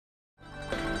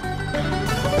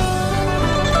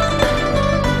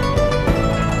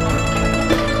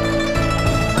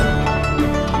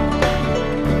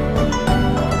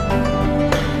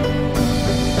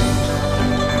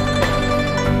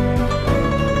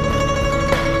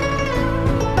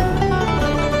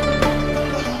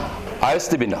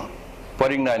ISTB나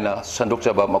Moirangthemna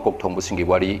Sandokjaba Makokthongbasingi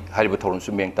Wari Hariba Thorum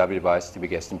Sumeng Tabiriba ISTB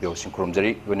guest Bio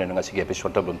Synchronzari when ngasi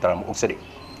episode tabun taram oksari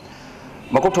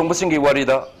Makokthongbasingi Wari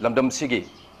da lamdam sigi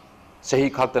sahi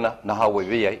khaktana naha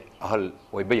oibe yai ahal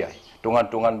oibe yai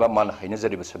tongan ba man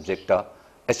hainajariba subject ta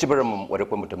asibaram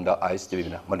warakpa matamda ISTB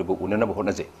na madubu unana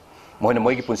honaje moina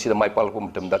moigi punsida maipal ko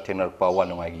matamda thengnar pawa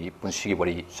nongai punsigi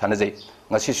wari sanajai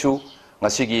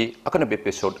ngasi akana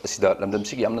episode asida lamdam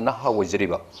sigi amna naha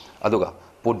oijariba aduga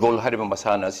football hariba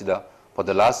masana asida for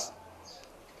the last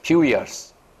few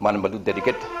years manambadu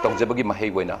dedicate tongjabagi mahai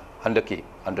waina handaki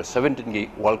under 17 gi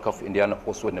World Cup India na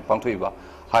host wena pangthoiba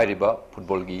hariba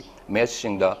football gi match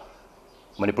singda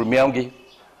Manipur miyam gi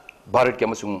Bharat ke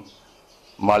amasung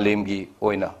malem gi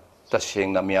oina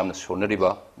tasengna miyam na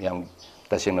sonariba miyam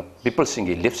tasengna people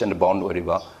singi lives and bound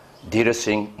oriba Dheeraj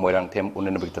Singh Moirangthem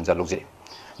unena bagi tanja logje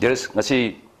Dheeraj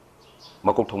ngasi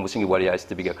Makokthongbasingi Wari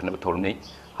ISTB ga khana thorni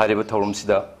hariba thorum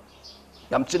sida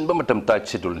yam chinba matam ta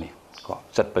chidulni ko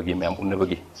chatpagi mem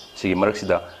unabagi sigi marak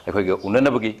sida akhoi ga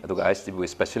unanabagi aduga ISTB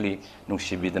especially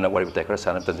nungsibi dana wari batai khara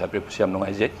sana tan japre pusiam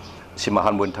nongai je si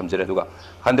mahan bon thamjere aduga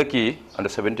handaki under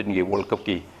 17 gi World Cup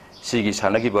ki sigi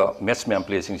sanagi ba match mem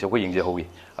play sing se ko yingje howi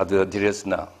adu Dheeraj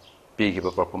na pi gi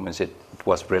performance it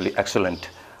was really excellent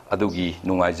adugi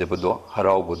nungai je bodo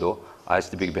harau bodo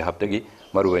ISTB gi behalf tagi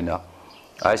maruena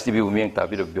ISTB Umeng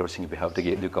Tabir of Biosing behalf to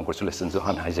get the congratulations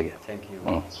on Hajag. Thank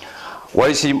you. Why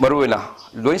is he Maruena?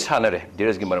 Louis Hanare,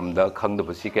 Dheeraj Gimaram, the Kang the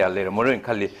Pusika, later Morin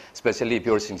Kali, especially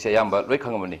Biosing Sayamba,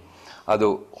 Rekangamani.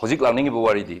 Although Hozik Lanning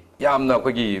Waridi, Yamna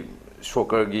Kogi,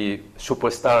 Shokergi,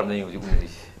 superstar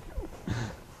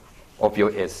of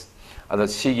your S. And the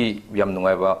Sigi Yam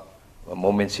Nueva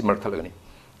moment simultaneously.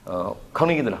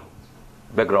 Coming in the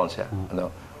background, sir.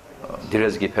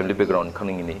 Dheeraj family background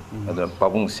coming in the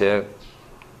Babung say.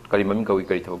 Kari mami kawi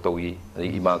kari tabuk tawi,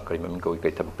 adi ima kari mami kawi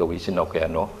kari tabuk tawi sinau kaya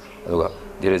no, aduga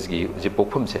Dheeraj gi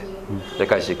jipokpum se,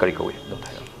 lekai se kari kawi dom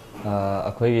thaya.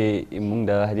 Akoi imung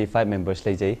da hadi 5 members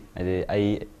lay jai, adi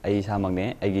ai samang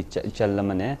ne, ai gi chal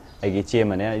lamane, ai gi che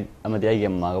mane, amadi ai gi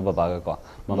amma ga baba ga ko,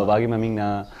 baba gi maming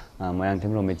na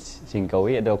Moirangthem Romit Singh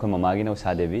kawi, ado akoi mama gi na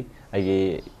Usa Devi, ai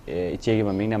gi che gi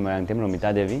maming na Moirangthem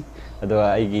Romita Devi, ado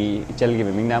ai gi chal gi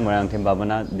maming na Moirangthem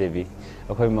Babana Devi.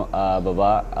 Akoi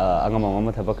baba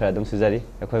angamama thaba khara dum sujari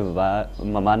akoi baba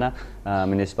mamana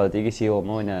municipality gi CEO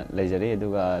mo na lejari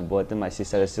aduga both my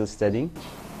sister is still studying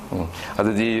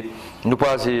adudi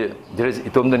nupa si Dheeraj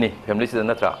itomdani family sida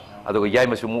natra aduga yai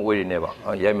masumu oiri neba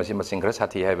yai masi masing khara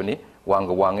sathi haibani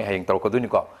wange hayeng tarkoduni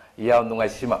ko yaw nungai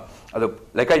sima adu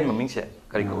lekai maming se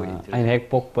kari ko ai hek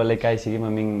pok pa lekai sigi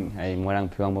maming ai morang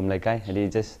phiwang bom lekai hadi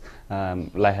just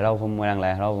lai harau bom morang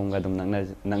lai harau bom ga dum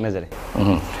nangna jare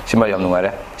sima yam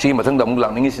nungare sigi mathang da mung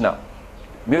langningi sina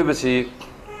mebasi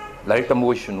larik tam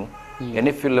woishunu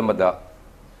any film da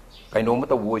kaino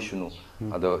mata woishunu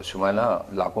ado sumaina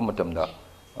lakpa matamda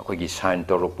akogi sign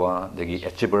toropa dagi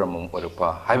achiever mum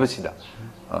oropa haibasida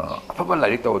afaba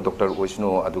larik taw doctor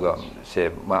woishnu aduga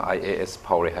se ma IAS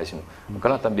phawre haisinu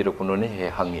kala tambiro kuno ne he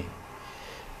hangi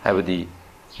haibadi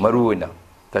maruina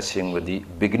tasingwadi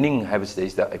beginning haibasida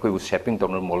is da akoi shaping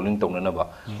tawna modeling tawna na ba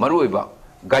maruiba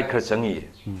guide khar changi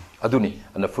aduni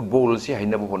ana football si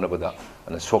haina bo hona bada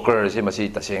ana soccer se masi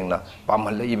tasengna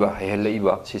pamal leiba he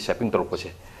leiba si shaping toropa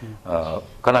se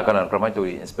kana kramai to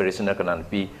inspiration kana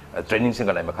pi training sing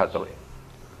kana makha tore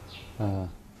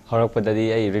horok padadi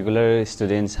ai regular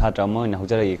students hatra mo na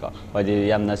hujara ko wadi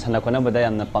yamna sana khona bada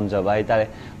yamna pamja bai tare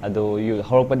ado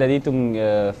horok padadi tum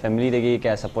family degi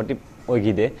ka supportive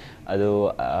ogide ado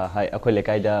hai akoi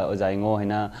lekai da ojaingo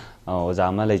haina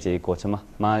ojama leje coach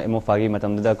ma emo fagi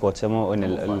matam da coach mo oine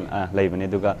leibane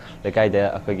duga lekai da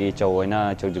akoi choina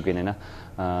chojugine na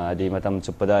adi matam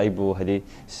chupada ibu hadi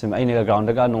aina ground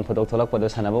ga nong photo tholak pada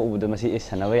sanaba ubuda masi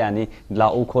sanaba yani la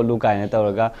u kholu kaina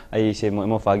tawraga ai se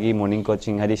emo fagi morning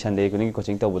coaching hadi sunday kuning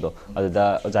coaching tawbudo ada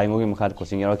jaingo gi makhat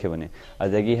coaching yaro khebane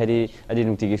adagi hadi adi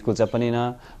nungti gi school chapani na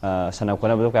sanab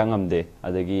khona bodo ka ngamde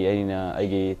adagi aina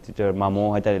aigi tutor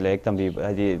mamo haitare lek tambi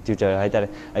hadi tutor haitare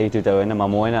ai tutor na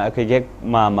mamo na akai ge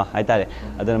mama haitare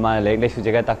adana ma lek le su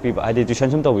jaga takpi hadi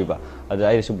tuition sum tawbi ba ada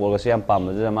ai su bol ga se yam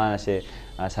pam da ma na se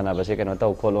sana base kano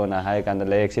tau kholo na hai kan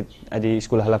le exit adi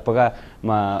school halak paga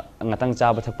ma ngatang cha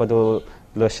ba thakpa do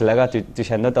lo silaga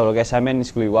tuition do tawra ga assignment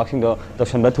school working do to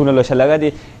san ba thuna lo silaga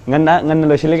di nganna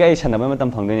lo silaga ai sana ba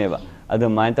matam phangde ne ba adu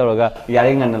mai tawra ga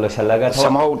yari nganna lo silaga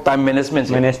somehow time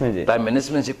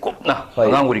management se kopna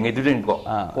ngang uri ngai du den ko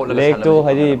lek to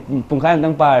hadi pungkhan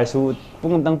tang par su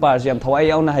pung tang par yam thawai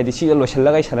yauna haidi si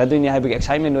loisalla gai sana duini habi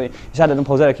excitement oi isa da dum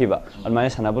phojara khiba almai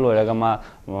sana bol ora ga ma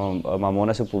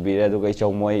mona su pubi re du gai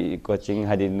chawmoi coaching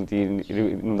haidi nuti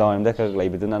nungdam da ka lai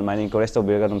biduna almai encourage to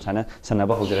be ga dum sana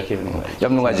ba phojara khiba ni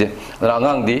yam nungai je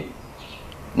angang di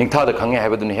ningtha da khange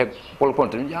haiba dun hek pol pon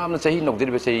yam na sahi nok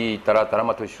dir be sahi tara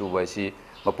ma thoi su ba si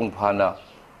mapung phana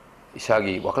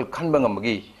isagi wakal khan bangam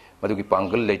gi madugi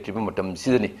pangal leitriba matam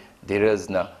sidani Dheeraj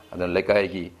na adan lekai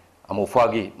gi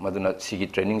amofagi maduna sigi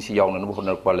training si yauna no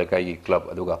honar pa lekai gi club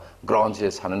aduga ground se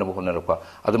sana no honar pa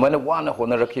adumana wana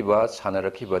honar rakhiba sana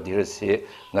rakhiba Dheeraj se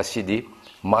ngasidi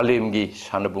malim gi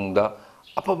sanabungda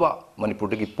apaba manipur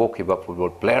gi pokhiba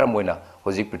football player moina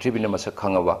hoji prithibina masak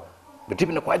khangaba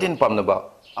prithibina kwaiden pamnaba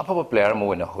apaba player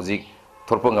moina hoji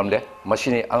thorpangamle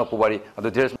machine anga Wari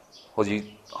adu Dheeraj hoji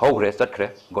hogre chatkre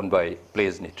gonbai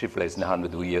plays ni three plays na han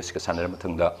du years ka sanar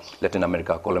mathangda Latin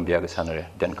America Colombia ga sanare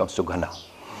then comes to Ghana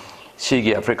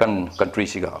sigi African country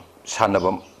siga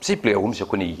sanabam si play hum se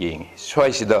kuni yeng swai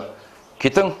sida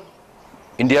kitang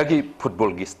India gi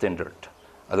football gi standard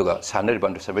aduga sanar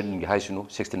band 17 gi haisunu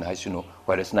 16 haisunu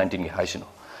whereas 19 gi haisunu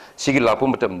sigi lapu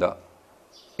matamda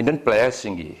Indian players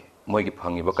singi moi gi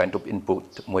phangi ba kind of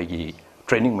input moi gi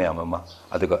training mayama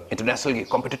aduga international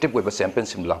competitive web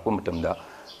championship lakpa matamda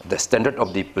the standard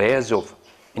of the players of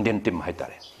Indian team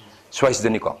haitare twice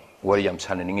dani ko Wari yam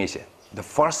sananingi se the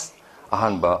first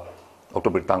ahanba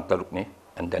October tang taruk ni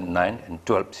and then 9 and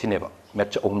 12 sineba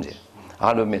match omje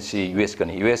ahanba match US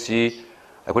kani US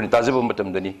akoni tajaba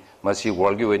matamda ni masi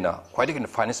world gi wena khwaidi kin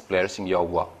finest players sing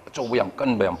yawwa achobu yam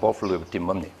kan ba yam powerful web team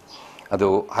mamni ado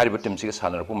hariba team siga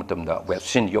sanar pu matamda we have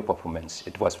seen your performance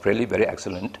it was really very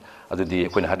excellent ado di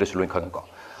akoi hadu suluin khang ko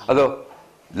ado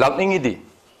lakningi di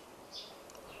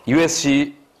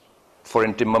USC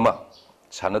foreign team mama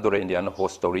sanadora India na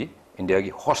host story India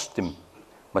gi host team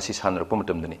masi sanar pu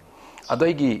matamda ni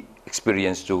ado gi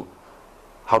experience to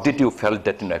how did you felt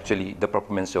that actually the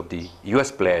performance of the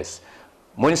US players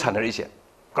moin sanar ise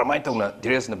kramai tawna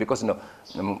Dheeraj na because no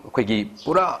koi gi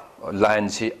pura line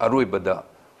si aroi bada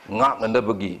ngak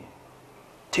nandabagi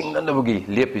ting nandabagi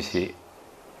lepisi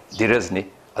Dheeraj ni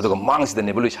aduga mangs the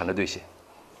nebulu sanadoi se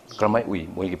kramai ui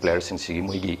moi gi players sing sigi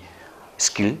moi gi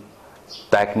skill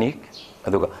technique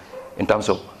aduga in terms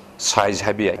of size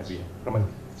happy kramai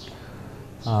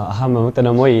aham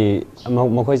tana moi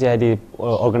mokoi je hadi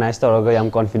organize tawraga yam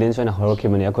confidence oina horokhi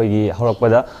mani akoi gi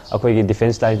horokpada akoi gi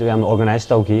defense line to yam organize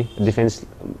tawki defense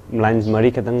lines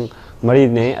mari khatang mari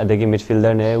ne adagi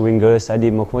midfielder ne wingers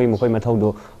adi mokoi mathau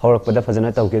do horokpada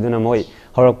fajana tawki duna moi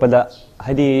horokpada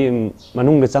hadi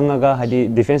manung da changaga hadi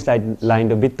defense line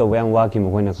do bit to yam wa ki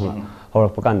mokoi na khama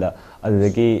horokpa kanda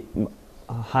adagi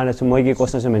hana su moi gi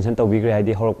question mention to bigre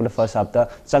hadi horokpada first half ta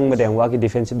changba deng wa ki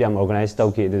defensive yam organize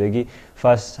tawki adagi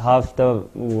first half the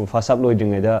first half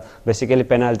loading da basically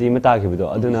penalty mata ki bido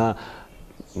aduna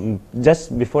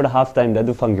just before the half time da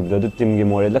du fang gi do team gi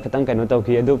more la khatang kaino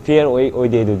tawki adu fair oi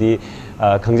de du di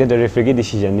khangja the referee gi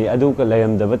decision ni adu ka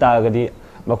layam da bata ga di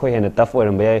makoi hena tough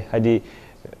oiram bai hadi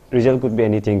result could be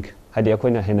anything hadi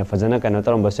akoi na hena fajana kaino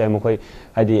taram basai makoi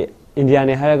hadi India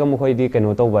ne haraga makoi di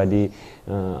kaino tawba di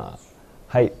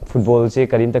hai football se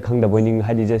karin ta khang da boining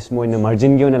hadi just moina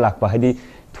margin gi ona lakpa hadi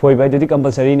thoi bai di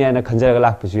compulsory ne ana khanjara ga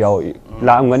lakpa su yaw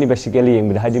la amgani basically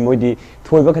yeng hadi moi di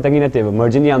thoi ba khatangi na te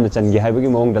margin yam na changi hai ba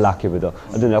gi mong da lakki bido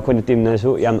aduna akoi na team na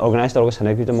su yam organize tor ga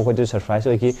sanai ki to mo ko to surprise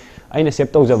oi ki aina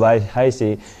sep tau jaba hai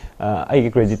se ai gi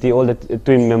credit all the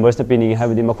team members ta pining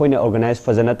hai ba di makoi na organize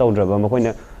fajana tau draba makoi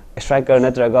na striker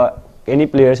na traga any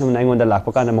players am nai ngonda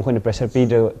lakpa kana makoi na pressure pi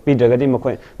draga di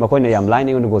makoi na yam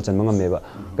line ngon goal chan mangam meba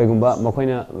kaigumba makoi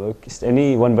na any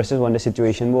 1 versus 1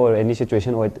 situation or any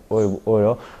situation or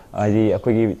adi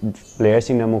akoi gi players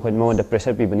sing na makoi mo da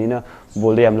pressure pi bani na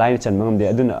ball de yam line chan mangam de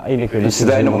aduna ai le credit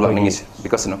sida no learning is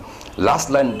because no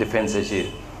last line defense is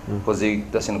hoji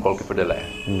dasin goalkeeper de la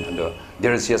and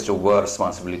there is just over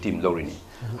responsibility team lorini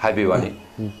haibi wani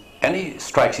any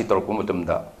strike si tor kumatum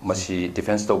da masi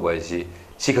defense to boy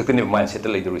si khakni mindset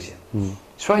lai durusi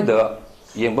swai da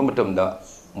yengba matam da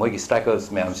moi gi strikers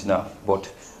ma'am sina both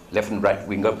left and right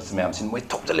wingers ma'am sin moi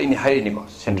top jalai ni hai ni ko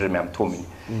center ma'am thomi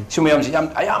si ma'am si yam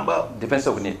ayamba defense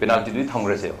of ni penalty du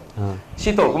thangra se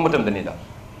si tor ku matam da ni da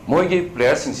moi gi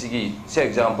players sing si gi se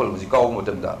example hoji kaw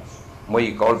matam da moi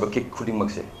kawl ba kick khuding mak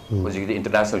se hoji gi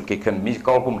international kick kan mi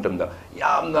kawl ku matam da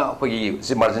yamna khoi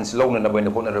si margin si lawna na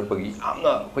boina kona ra pagi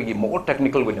amna khoi more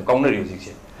technical boina kawnari hoji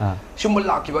se sumul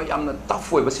lakki ba yamna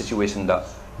tough way ba situation da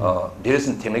Dheeraj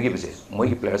themna gi bese moi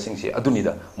gi players sing se aduni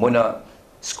da moina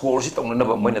score si tongna na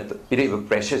ba moina pire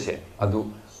pressure se adu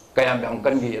kayam yam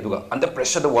kan gi aduga under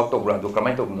pressure the work to bra do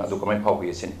kamai to na do kamai phau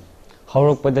gi sin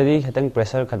हौरक्पददी खतंग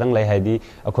pressure खतंग लै हाइदी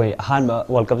अखोई अहानबा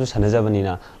world cup सु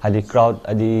सनजबनिना हाइदी crowd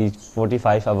अदि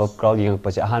 45 अब crowd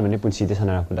यंगपसे अहानबने पुंसीदे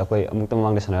सनरकपदा अखोई अमुक्तम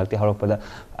मांगदे सनरकते हौरक्पदा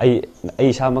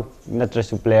आई सामक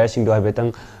नत्रसु player सिंग दो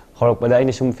हाइबेतंग हौरक्पदा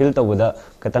आइने सुम feel तौबदा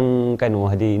खतंग canoe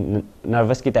हाइदी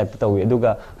nervous की type तौई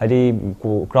अदुगा हाइदी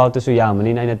crowd तसु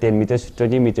यामनिना आइना 10 meters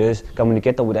 20 meters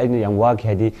कम्युनिकेट तौबदा आइने याम वाखि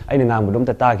हाइदी आइने नांगबदम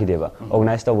ता ताखिदेबा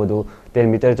ऑर्गेनाइज तौबदु 10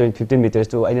 meters 15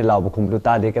 meters तो आइने Laub खुमदु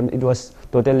तादे come it was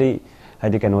totally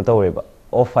हाइदी canoe तौरेबा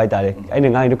of high तारे आइने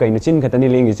गांगिदो कैनो चिन खतनी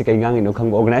लेंगी से कै गांगिनो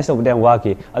खंग ऑर्गेनाइज तौबदा याम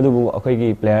वाखि अदुबु अखोइगी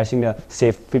प्लेयर सिंग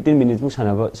सेफ 15 minutes मु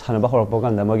सानबा हौरक्पो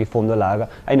कांदा मगी फॉर्म दो लागा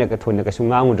आइने का थोइना कैसु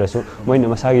गांगुद्रसु मोइना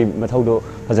मसागी मथौदो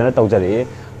फजना तौजरे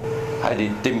हाइदी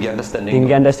टीम की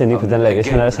अंडरस्टैंडिंग फजन लागे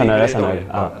सनरा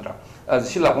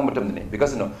सिलाको मतमने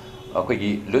because no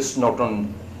अखोइगी लुस Norton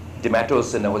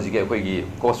Dematos and Hosige Kogi,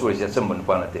 course was at someone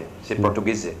Panate, say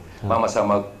Portuguese, Mama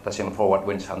Sama, Tassin forward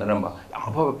when Sanama,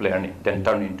 I'm a player, then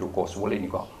turn into course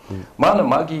Wolinico. Mana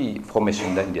Magi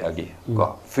formation than the Agi,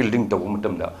 fielding the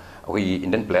woman, we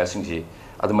Indian players in the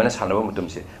other manas Hanamutum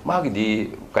say, Magi the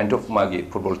kind of Magi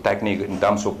football technique in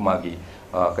terms of Magi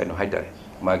kind of hider,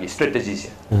 Magi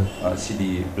strategies, see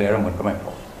the player on come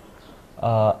out.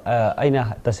 अइना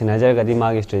तसिनाजरगदी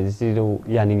मागी strategy दु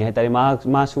यानिंग है तारि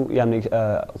मासु यामनि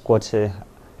coach से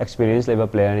experience लेबा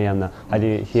player ने यामना हादि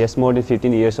he has more than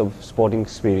 15 years of sporting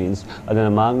experience अदना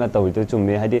मांगना तौइतो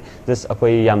चुम्मे हादि just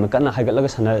अखोइ यामना कन्ना हाइगलगा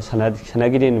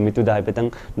सनागिदे नुमितु दा हाइपेतंग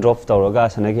ड्रॉप तौरगा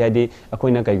सनागी हादि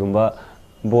अखोइना कैगुम्बा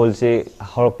बॉल से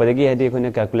हौरक्पदगी हादि अखोइना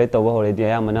कैलकुलेट तौबा होरेदि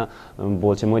यामना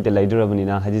बॉल से मोइते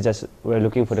लाइदुरबनिना हादि just we are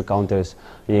looking for the counters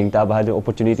Young Taba हादि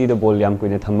opportunity the ball yam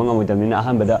Koyna थम्मंग अमुदमिना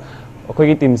अहमबदा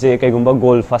अखोइगी team से कैगुम्बा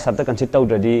गोल फर्स्ट हाफ ता कंसिड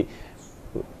तौद्रदि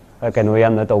कैनो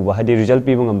यामना तौबा हादि रिजल्ट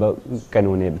पीबो ngamba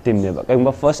कैनो ने टीम ने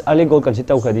कैगुम्बा फर्स्ट अर्ली गोल कंसिड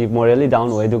तौखदि मोरली डाउन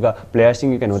होय दुगा प्लेयर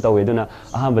सिंग कैनो तौवे दुना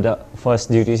अहाबदा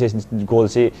फर्स्ट ड्यूटी से गोल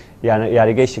से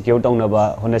यारिगे सिक्योर तौनबा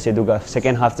होनसे दुगा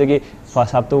सेकंड हाफ तगी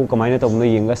फर्स्ट हाफ तो कमाइना तौनो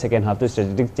यंगा सेकंड हाफ तो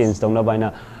स्ट्रेटेजिक चेंज तौना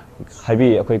बाइना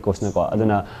हाइबी अखोइ कोचना को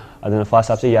अदना फर्स्ट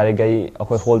हाफ से यारिगे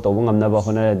अखोइ होल्ड तौबो ngamnaba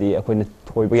होनरदि अखोइना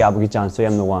थोइबो याबगी चांस तो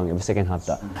यामना वांगे सेकंड हाफ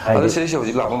ता अदु सिरिस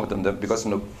हौजिक लाबो मतमदा because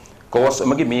no coach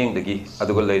अमगी मियंग दगी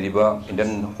अदुगा लेरिबा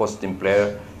Indian host team player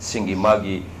सिंगी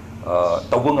मागी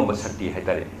तौबो ngamba शक्ति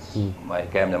हाइतारे माय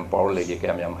कैम नम पावर लेगे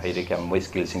कैम याम हाइरे कैम मोइ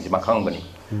स्किल सिंग मा खांगबनी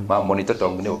मा मॉनिटर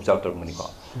तौंगबनी ऑब्जर्व तौंगबनी को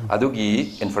अदुगी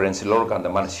इन्फ्लुएंस लोर कांदा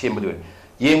मान सेमबदु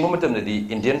येंगबो मतमदि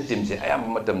इंडियन टीम से आयाम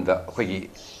मतमदा अखोगी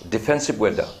defensive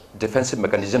Veda defensive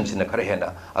mechanism Cina Khare Hena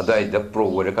अदाइ the pro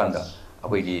where कांदा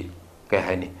अखोगी कै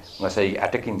हाइनी ngasai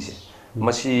attacking se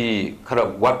masi khara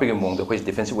watpege mong da khoi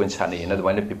defensive wen sane na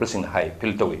dwaine people sing high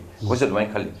feel towi khoi se dwaine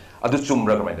khali adu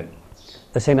chumra kamai da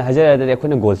तसेंना Hazra दा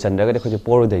एखोना गोल चंद्रगा देखो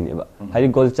पोरो दैनेबा हादि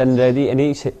गोल चंद्रदी any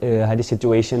हादि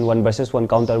situation 1 versus 1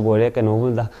 counter बोरे कनो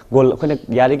दा गोल खोने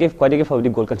यारिगे क्वाडिगे फबदि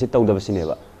गोल कंसिड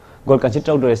तौदबसिनेबा गोल कंसिड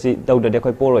तौदरसि तौददे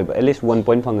खoi पोरोइबा at least 1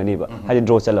 point फंगनीबा हादि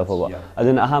draw चला फबा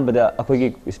अदुना अहाबदा अखोइगी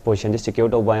position दि secure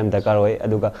तौबा याम दरकार होय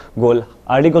अदुगा गोल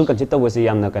अर्ली गोल कंसिड तौबसि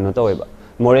यामना कनो तौइबा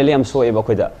morally am so eba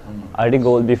khoida early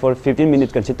goal before 15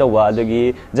 minutes consider tawa adagi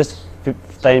just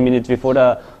 10 minutes before the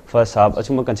first half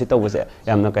achuma consider tawase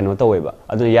yamna kaino taweba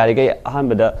adu yari gai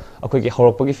ahanbada akhoi gi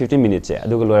horokpagi 15 minutes se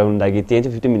aduga loirundagi 10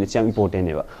 to 15 minutes yam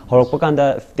important eba horokpa kanda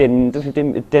 10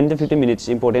 to 15 minutes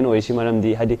important oisi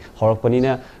maramdi hadi horokpani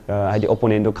na hadi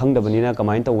opponent do khangdabani na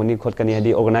kamain tawani khotkani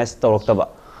hadi organize tawroktaba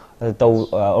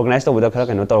organize to khara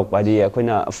kaino torok padi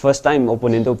akoina first time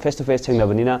opponent to face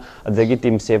thengnabani adagi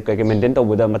team shape ka maintain to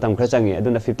buda matam khara changi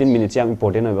aduna 15 minutes yam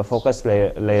important oiba focus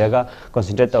layraga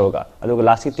concentrate toroga aduga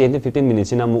last 10 to 15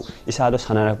 minutes na mu isa do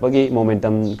sanarakpagi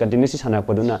momentum continuously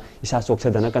sanarakpaduna isa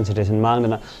choksadana concentration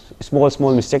mangdana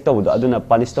small mistake to buda aduna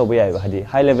punish to bya hadi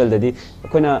high level dadi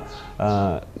akoina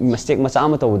mistake macha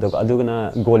ma to buda adugana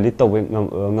goal lead to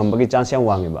ngambagi chance yam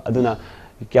wangiba aduna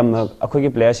क्या अखोई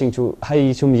player सिंचु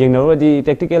high सुम येंगनौरदी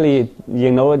technically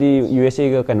येंगनौरदी USA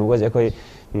का कनो जे अखोई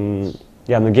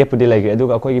याम gap पुदि लाइगे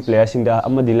अदुगा अखोई player सिंग दा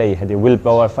अमदि लै हदि will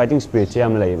power fighting spirit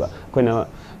yam लैबा अखोइना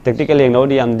technically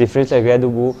येंगनौरदी yam difference लाइगे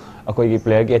अदुबु अखोई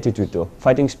player की एटीट्यूड तो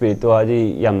फाइटिंग स्पिरिट तो आदि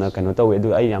यामना कनो तवे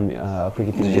अदु आई याम अखोई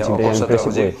टीम सिंग दा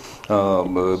इम्प्रेसिव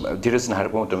वे धीरज न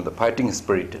हारपो त फाइटिंग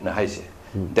स्पिरिट न हाइसे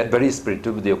that very spirit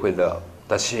to the अखोई दा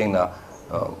तसेंगना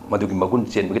मधुगी मगुन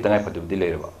चेनबगी तंगाइ फदुबदि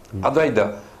लेरबा अदाइदा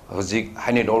हजिक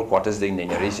हाइनेड ऑल क्वार्टर्स दे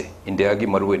नेनरेसे इंडिया की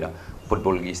मरुइना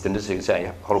फुटबॉल की स्टैंडर्ड से साइ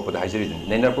हरपदा हाइजरि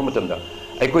नेनर प्रमतमदा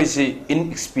अखोइ सि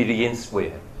inexperience way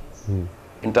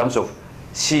in terms of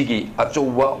सीगी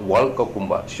अचौवा world cup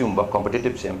कुंबा सिउंबा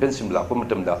competitive championship La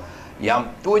प्रमतमदा yam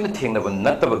तोइना थेंगनब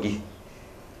नत्तबगी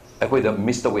अखोइदा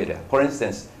miss तवेरे for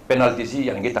instance penalty सि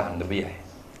यानगे ताहनदबि याय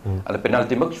अदा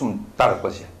पेनल्टी मक सुम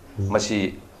तारकपसे मसी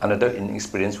another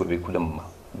inexperience will be kudam.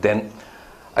 Then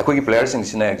I could give players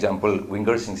in example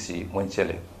wingers in si moin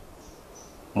chele.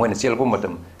 Moin chele po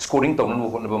matam scoring tawnan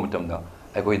mo na matam na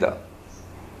I could da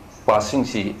passing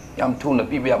si yam tu na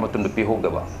pibi amatum na pihog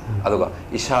daba. Adoga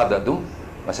isa da dum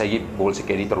masagi ball si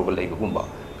carry taro balay gumba.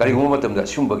 Kari gumba matam da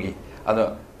shumbagi.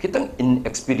 Ano kitang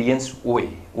inexperience way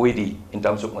di in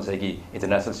terms of masagi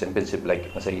international championship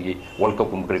like masagi World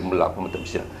Cup kung kari mulak po matam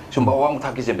siya. Sumba wang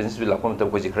thaki championship mulak po matam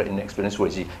ko si kara inexperience way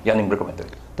si yaning recommended.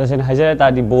 Tasin hajar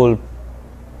tadi ball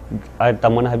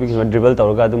tamana habi ki dribble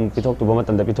tawraga dum pithok tu bama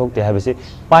tanda pithok te habisi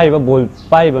paiba ball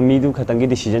paiba midu khatangi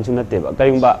decision suna teba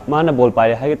karingba mana ball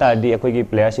pai ha ta di akoi gi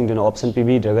player sing duna option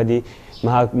pb draga di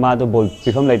ma do ball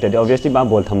pifam laita obviously ba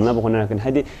ball thamna ba khona kan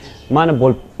hadi mana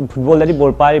ball football dari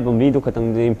ball pai ba midu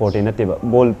khatang di important na teba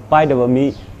ball pai da ba mi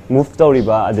move tawri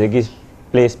ba adegi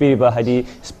play speed ba hadi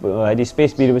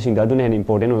space speed ba sing da duna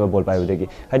important ba ball pai ba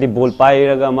degi hadi ball pai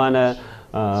raga mana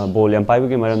ball yam pai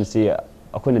ba ki maram si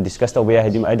अखोन discuss तब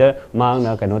either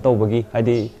मांगना कनो तौबगी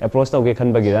हाइदि approach तौगे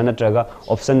खनबगिरा नत्रगा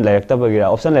option लायक्तबगिरा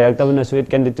option लायक्तबना so it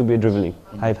can lead to be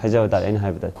dribbling high हाइजाव ता N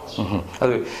हाइबता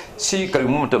अदु सी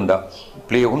करिमु मतमदा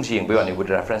play home सी यंगबे वानी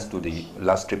with reference to the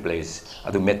last three place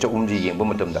अदु match home जी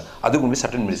यंगबे मतमदा अदु गुम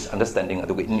certain miss understanding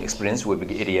अदु in experience way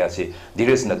big area से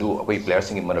धीरेज नदु अकोई players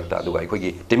सिंग मनकता अदु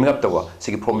अकोई teeming up तवा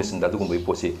सिगी formation अदु गुम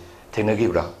पोसी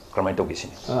थेंगगिरा करमाइन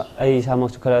तौगिसिन आई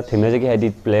सामक खरा थेंगजगे हाइदि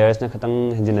प्लेयर्स ना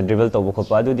खतंग हिजिन ड्रिबल तौब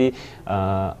खोपा अदुदि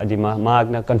अदिमा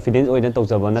मागना कॉन्फिडेंस ओइना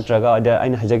तौजबा नत्रगा अदर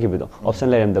आइना हजगिबदो ऑप्शन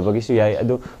लेरम दबगिसु याय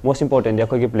अदु मोस्ट इंपोर्टेंट या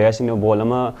अखोगी प्लेयर्स सिंग बॉल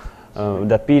अमा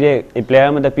द पीरे ए प्लेयर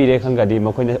अमा the पीरे खंगादि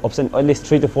मखोइना option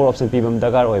at least 3 to 4 option पीबम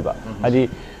दरकार ओइबा अदि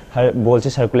हर बॉल से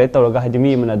सर्कुलेट तौरगा हाइदि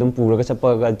मी मन अदुम पुरगा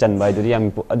चपगा चनबा अदुदि याम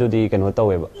अदुदि कनो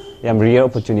तौवेबा याम रियर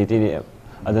अपॉर्चुनिटी नि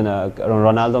अदुना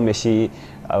Ronaldo Messi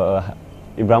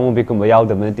Ibrahimovic kumba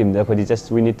yaudabna team da khodi just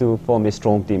we need to form a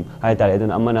strong team hai tare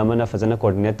adun amana fazana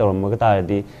coordinate tawramaga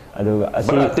taradi adu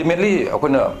asi ultimately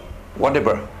akona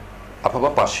whatever apaba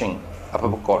passing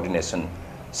apaba coordination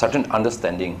certain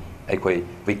understanding aikoi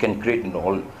we can create in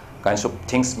all kinds of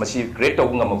things masi create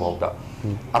tawunga ma bauta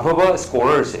apaba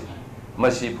scorer se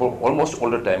masi for almost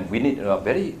all the time we need a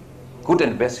very good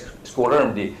and best scorer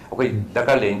di akoi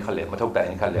dakar lein khale mathau ta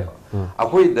in khale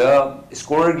akoi the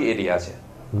scorer gi area se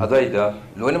अदाइदा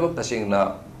लोइनबक तसेंगना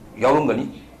यावंगनी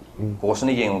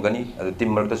कोसने येंगगनी team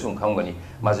मरता सुं खामगनी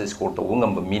माजे score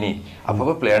तोगंगम mini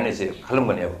अफबा player ने से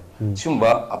खलमगनी अब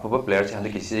Simba अफबा player से हंदे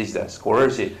किसिदा scorer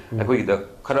से अखोई द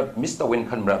खरा मिस द विन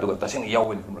खनब्रा दुगा तसेंग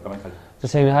यावन खनब्रा कमाय खल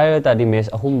तसेंग हाय तादि मैच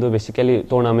अहुम दो बेसिकली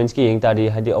टूर्नामेंट्स की येंग तादि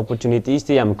हादि अपॉर्चुनिटीज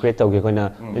ति याम क्रिएट तौगे कोइना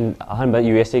अहनबा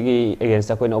यूएसए की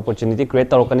अगेंस्ट कोइना अपॉर्चुनिटी क्रिएट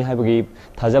तौरकनी हाबगी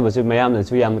थाजाबसु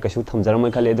मयामनसु याम कशु थमजरम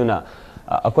खले दुना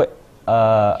अखोई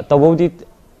तबौदि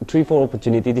 3-4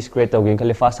 opportunity this create again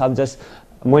kale fast half just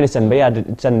moina chanba ya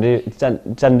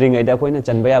chandring aida koina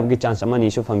chanba ya gi chance amani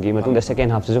su phangi matung da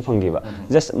second half su phangi ba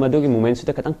just madu gi moment su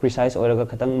ta katang precise oraga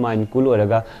katang mindful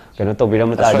oraga kano to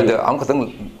biram ta adi am katang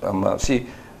si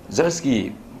just ki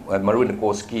marwin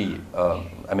coach ki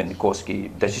I mean coach ki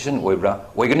decision oibra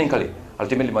oiganing kale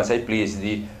ultimately masai plays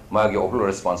the magi overall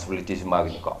responsibilities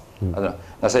magi ko adana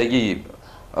nasai gi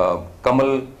कमल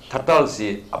थर्टल से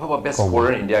अब best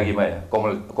scorer India की मैं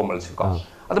कमल से का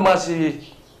अदम मासी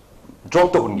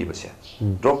drop तो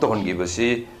होंगी बसे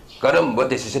करम ब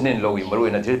डिसीजन इन लोगी मरो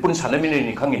इन जे पुन सानमी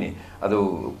नि खंगिनी अदो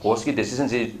कोच की डिसीजन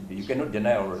से यू कैन नॉट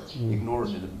डिनाई और ignore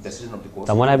the decision of the coach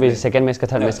Tamanna bay second match का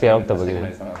थर्ड मैच के आउट तब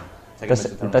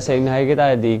तसेंग हाइगे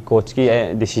तादि कोच की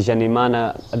डिसीजन नि माना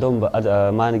अदोम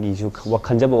माना की जु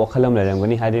वखनजब वखलम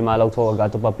लेरंगनी हादि मा लौथोगा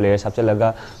तो प्लेयर्स हपचलगा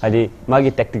हादि मागी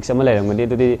टैक्टिक्स अमा लेरंगनी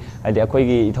दुदि हादि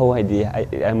अखोइगी इथौ हादि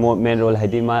मेन रोल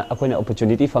हादि मा अखोइना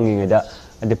अपॉर्चुनिटी फंगिंगदा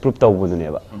हादि प्रूव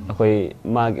तौबुनुनेबा अखोइ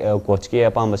मा कोच की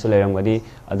अपामबसु लेरंगदी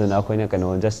अदुना अखोइना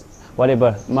कनो just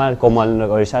whatever ma komal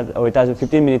or sat or ta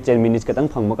 15 minutes 10 minutes katang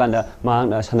phangma kanda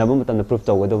ma sanaba matam proof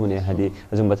tawgadobune hadi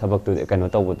azumba thabak tu kano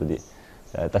tawbo tu di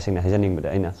tasingna hajaning bada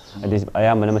aina adi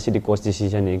ayamana masidi coach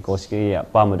decision ni coach ki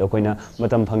pam do koina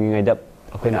matam phangingai da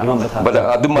koina angam tha but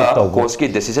aduma coach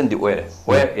ki decision di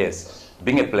where is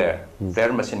being a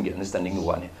player machine gi understanding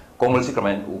one komal si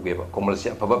kamain ugeba komal si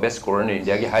apaba best scorer in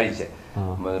india gi hari se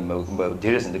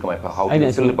Dheeraj in the kamai how do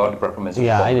you feel about the performance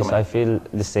I feel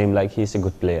the same like he's a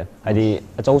good player adi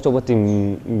achau chau team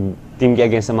ge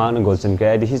against amount goals and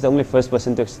he's the only first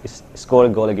person to score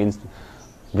a goal against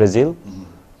Brazil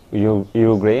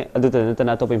Uruguay adu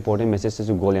tana top important message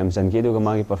to goal yam jan ki duga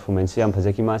magi performance yam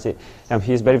phajaki ma se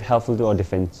he is very helpful to our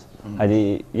defense adi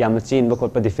yam chin ba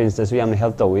khot pa defense su yam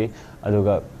help tawi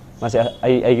aduga mase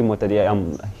ai gi motadi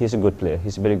he is a good player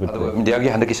he's a very good player india gi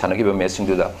handaki sanagi ba match sing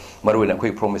du da maruina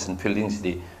quick promise and fieldings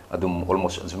di adum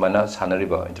almost zumana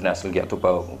sanariba international gi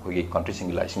atopa khoi country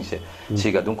sing license se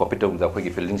siga adum copy to da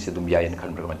khoi feeling se adum yain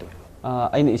khan recommend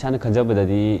aina isana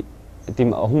khanjabadadi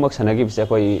team ahummak sanagi bise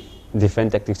koi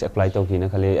different tactics apply to kina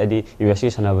khale adi USC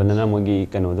sanabana mogi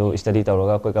kano do study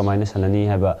tawraga koi kamaina sanani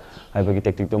haiba gi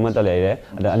tactic to ma ta leire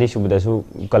ada ani subda su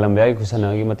Colombia gi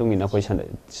khusana gi matung ina koi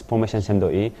formation sem do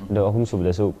e do ahum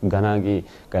subda su Ghana gi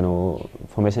kano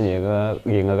formation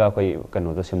yenga ga koi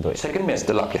kano do sem do second match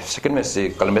the luck second match se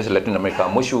Colombia Latin America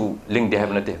moishu link de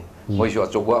have nate moishu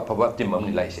achogwa phaba team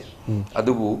amni laise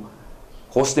adubu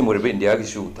host de Moribe India ki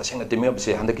su taseng team ab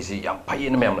se handa ki si yam phai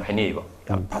na mem haini ba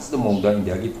yam fast mong da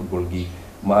India ki football gi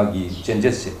ma gi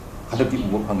changes se handa ti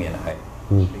ubo phange na hai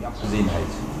yam phai na hai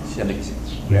si handa ki si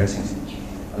player sing si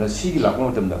ala si gi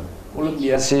lakong tam da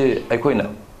Colombia se ai koi na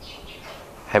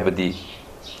habadi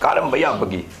karam ba ya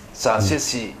ba gi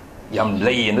chances si yam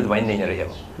lei na dwai nei na re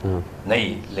ba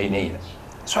nei lei nei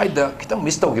swaida kitang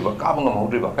miss tau gi ba ka bang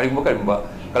ngam ba karim ba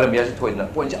Colombia se thoina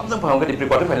point am phang ga di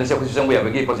pre-quarter final se khusang ba ya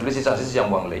bagi possibility chances jam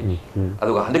wang lei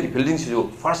aduga hande ki fielding si ju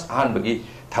first han bagi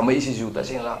thamai si ju ta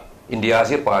sing la India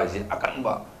se pa si akan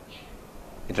ba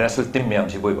international team me am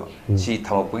si boi ba si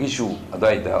thamak bagi su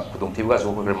adai da khudong thiba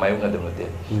so ko mai na dem te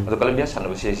adu Colombia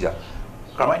san ba se sia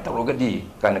kramai ta ro ga di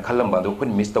kana khalam ba do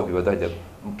kun miss tau gi ba da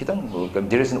kitang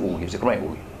direction u gi se kramai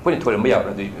u gi kun thoi ma ya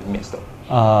ba du miss tau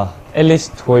at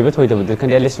least thoi ba thoi da but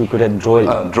kan at least we could have draw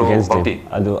against them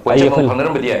adu ai khun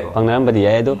pangnaram badi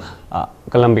ai adu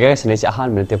Colombia ka sanai se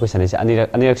ahan minute ko sanai se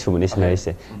anirak sumani sanai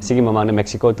se sigi mamang na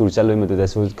Mexico tour chaloi madu da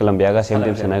su Colombia ka same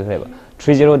team sanai khre ba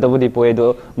 3-0 da budi poe do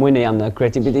moina yamna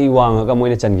creativity wang ga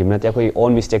moina changim na te koi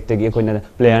own mistake te gi koina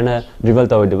player na dribble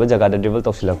taw de ba jaga da dribble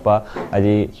taw silakpa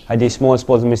adi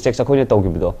small mistakes a koina taw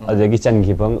gi do adagi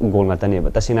changi bang goal ngata ne ba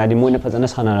tasina adi moina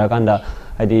phajana sanara kanda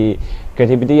adi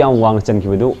creativity yang wang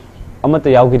changi du amata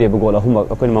yaugi de goal ahum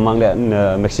akoi mamang de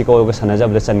Mexico ga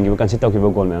sanajab da changi kan sit taw gi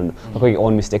goal me akoi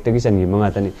own mistake te gi changi manga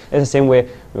tani as the same way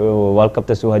World Cup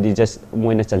ta su hadi just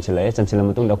moina chanchila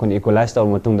matung da kon equalize taw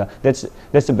matung da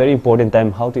that's a very important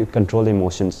time how to control the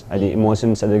emotions adi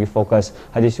emotions adagi focus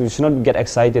hadi you should not get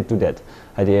excited to that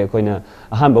hadi koina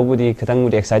ahan bobudi khatang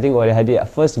mudi exciting ore hadi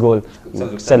first goal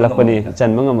chalakpani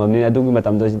chanmang amni adugi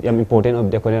matam da yam important of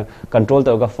the koina control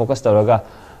taw ga focus taw ga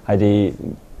hadi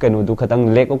kanu du khatang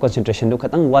lack of concentration du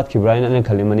khatang wat khibraina na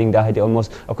khali maning da hadi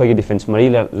almost akoi gi defense mari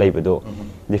laiba do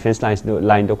defense lines do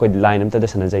line do koi line amta da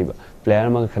sana jaiba player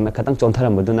ma khatang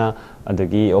chontharam baduna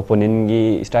adagi opponent gi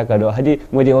striker do hadi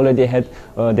moi they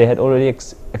had already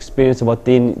experienced about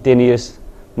 10 years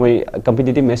moi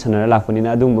competitive match sanara lakpani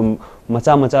na adum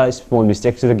macha small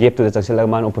mistakes to the gap to the chakselag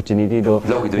man opportunity do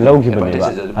low gi bane ba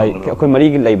ai akoi mari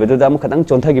gi laiba do da am khatang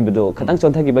chontha gi do khatang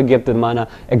chontha gi ba gap to mana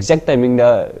exact timing da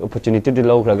opportunity to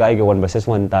low raga ai 1 versus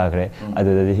 1 ta gre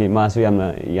adu da hi ma su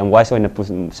yam wise oina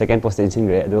second position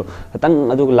gre adu khatang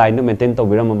adu line do maintain to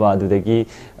biram ba adu da gi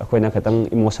akoi na khatang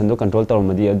emotion do control tor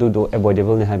madi adu do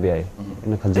avoidable ne ha bi ai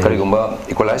na khanje kari gumba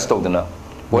equalize to dana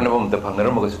bona bam ta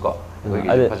phangnaram ba su ko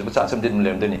phajba chance din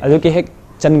lem deni adu ki hek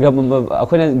changa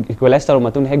akoina equalize tar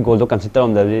matung hek goal do consider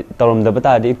tarom da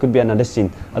bata it could be another scene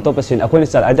atopa scene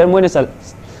akoina sal either moina sal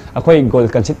akoi goal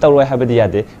consider roi habadi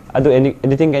yade adu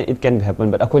anything it can happen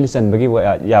but akoina san bagi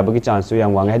ya bagi chance so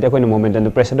yang wang hadi akoina moment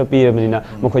and pressure do pi manina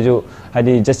mokoju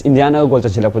hadi just Indiana goal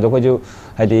chila podo koju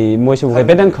hadi moisu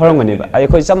bedan khorong mani ba ai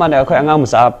khoi samana akhoi angam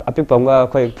sa apik pamga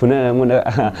akhoi phuna mun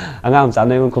angam sa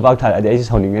nei mun khobak thar adi ai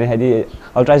sounding ne hadi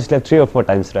I'll try to slap 3 or 4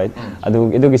 times right adu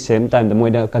idu ki same time the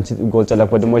moida consider goal chala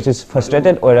podo moisu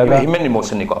frustrated or aga human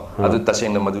emotion ni ko adu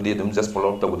taseng na madudi dum just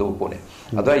follow up to do pone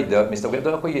adu ai the Mr.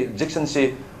 Weda akhoi rejection se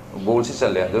goal si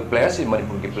chale the players si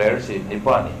Manipur ki players si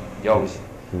Nipani yawi si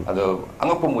adu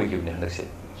angapom wi gibne nakse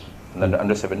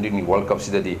under 17 World Cup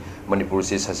si dadi Manipur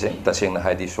si sase taseng na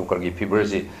hadi soccer gi fever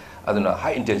si aduna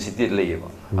high intensity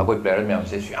leyeba akoi player myam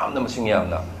se yamna masing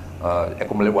yamna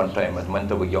accumulate one time at man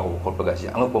to yaw khotpaga si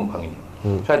angapom phangini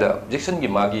saida Jackson gi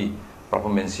magi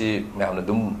performance si myamna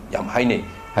dum yam high ne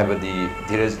habadi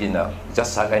Dheeraj gi na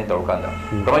just sideline torkanda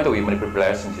kamai to wi Manipur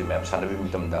players si myam sanabi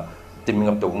mitamda teaming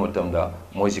up to matamda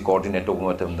moisi coordinate to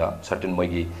matamda certain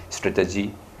moigi strategy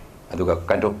aduga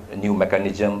kind of new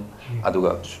mechanism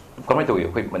aduga kamai to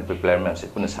wi Manipur player myam se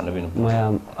puna sanabi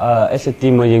mayam as a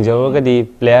team yeng jaw ga di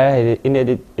player in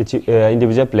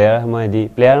individual player ma di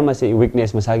player ma se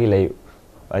weakness masagi lai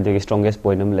adagi strongest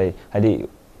point am lai hadi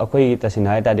akoi tasin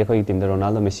hai ta de khoi team da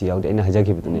Ronaldo Messi yaw de ina haja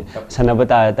ki butune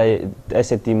sanabata ta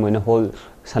as a team in a whole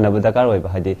sanabata kar oi ba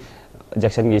hadi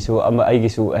Jackson gisu ai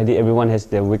gisu hadi everyone has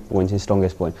their weak points and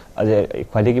strongest point ade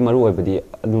khwadi gi maru oibadi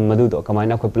madu do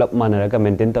kamaina khoi plug manara ka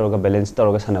maintain toroga balance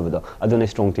toroga sanabado aduna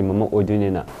strong team ama oiduine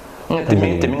na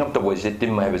teaming up the boys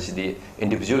team have city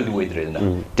individual way na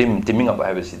teaming up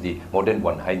have city more than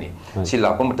one high ni si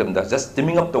la pa matam da just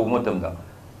teaming up to matam da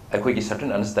akhoi gi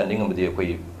certain understanding amadi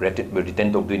akhoi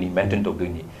retain to doini maintain to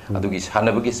doini adugi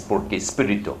sanabagi sport ki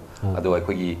spirit to adu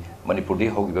akhoi gi manipur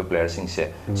di hogiba players sing se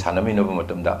sanami no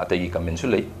matam da atai gi comment su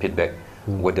lei feedback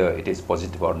whether it is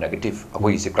positive or negative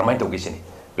akhoi si kramai to gi sini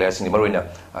players sing maroina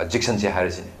Jackson se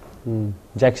harisini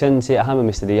Jackson se ahama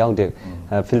match de yaung de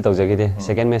feel tawjagi de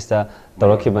second match ta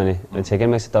tawrakhi bane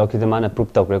second match tawrakhi de mana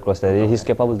prove tawkre cross de he is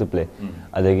capable to play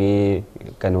adagi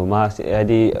kanu ma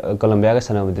adi Colombia ga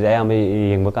sana de ayam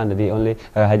yengba kan de only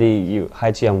hadi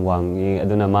height yam wang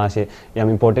aduna ma se yam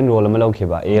important role ama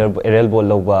lawkhiba aerial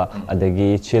ball lawba adagi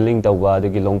chilling tawba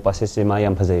adagi long passes se ma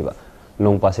yam phajaiba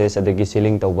long passes adagi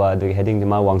chilling tawba adagi heading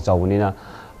de ma wang chawni na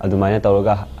adumaina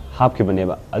tawraga half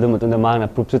kibaneba adu matunda maana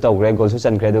proof to tawre goal su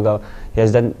chankre aduga he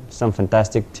has done some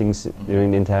fantastic things during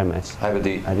the entire match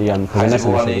adi yam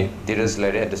phajana Dheeraj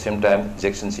lere at the same time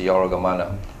Jackson si yauraga mana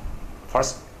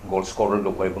first goal scorer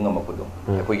lo koi bunga makudo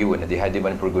akoi gi wena di haidi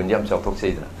ban progun yam chau thok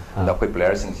seidna da koi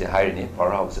players sing si hire ni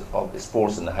powerhouse of the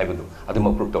sports na haibudu adu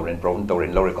ma proof tawren problem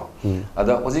tawren lore ko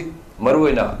ada hoji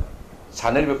maruena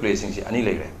sanariba players sing si ani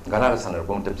legre gana ga sanar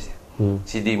ko mtam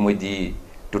si di moi di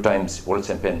 2 times world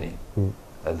champion ni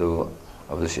ado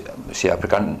si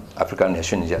African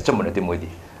nation ja chamuna ti moidi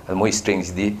moi strengths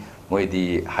di moidi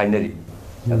hainari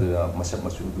ado masak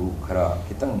masu du khara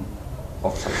kitang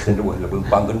of substance do la bun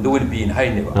pangan do bi in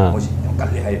haine ba mo si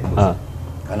kalle hai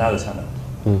kanal sana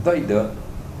to ida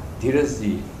Dheeraj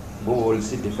di goal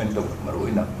si defend to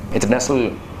maroina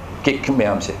international kick me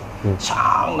am se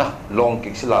sangna long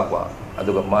kick sila kwa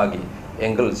ado magi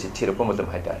angle si thira pa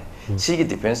matam hai dai si gi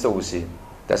defense to si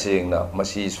tasing na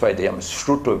masi swai de am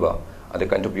shrewd to ba ada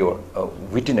kind of your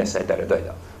witness side da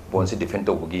da bon si defend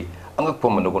to bugi angak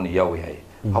pom no gon yawi hai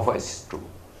how far is true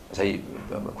sai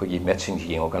ko gi matching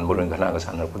hi ngo kan boron gana ga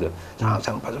sanar ku da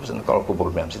sang pa so na ko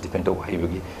bol mem si defend to hai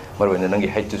bugi maro na nangi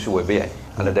height to su we ai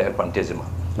ana da advantage ma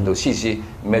ado si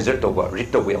measure to ba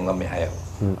read to we ngam me hai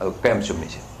ado pem su mi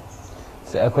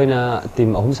se akoina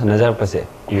team ahum sanajar pa se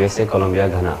USA Colombia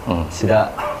Ghana sida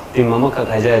team mama ka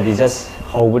khaja di just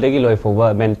hobudagi loi foba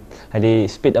men hadi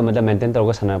speed amada maintain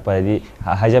tawga sana pa di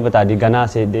haja bata di Ghana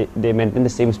se they maintain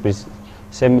the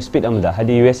same speed amada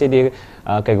hadi USA de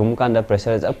kaigum kanda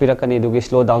pressure apirakani dugi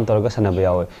slow down tawga sana ba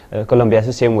yawe Colombia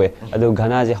su same way adu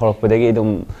Ghana je horokpodagi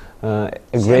dum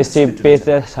aggressive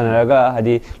pace sanaraga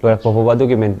hadi lorak foba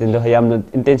dugi maintain do yam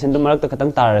intention do marak ta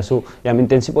khatang tarasu yam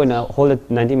intensive oina whole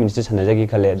 90 minutes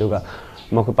sanajagi khale aduga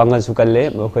mako pangal su kalle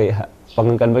mako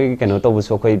pangan kan bagi kano to bu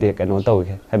so khoi de kano to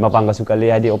hai ma panga su kali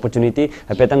adi opportunity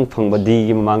hai petang phangba di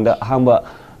gi mamang da hangba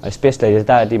space lai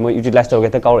ta di mo utilize to ga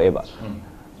ta kaur eba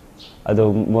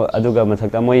adu ga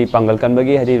mathak ta moi pangal kan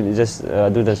bagi hadi just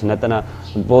adu da sunatana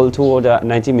ball to the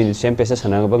 90 minutes same pace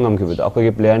sana ga ngam ki bu akoi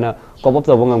gi player na cop up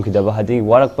to ngam ki da ba hadi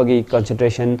warak pagi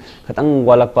concentration khatang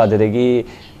walak pa de gi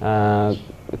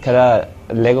kara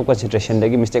lack of concentration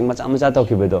dagi mistake macha to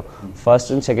ki bedo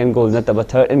first and second goal na taba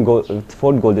third and goal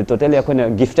fourth goal de totally akoina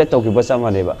gifted to ki ba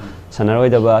sama ne ba sanaroi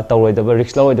da ba tawroi da ba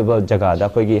risk loi da ba jaga da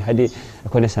koi gi hadi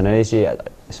akoina sanare si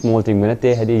small team na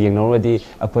te hadi yengnor di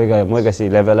akoi ga moi ga si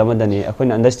level ama dani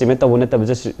akoina underestimate to na taba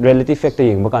just reality factor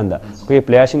yeng ba kan da koi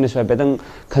player sing na swa betang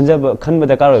khanba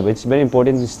da kar it's very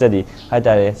important to study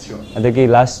hatare adagi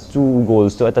last 2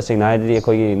 goals to ata sing na hadi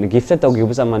koi gi gifted to ki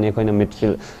ba sama ne akoina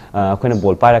midfield akoina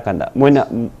ball para kan da moina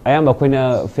ayam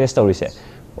akoina face tawri se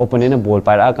opponent na ball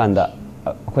para kan da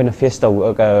akoina face taw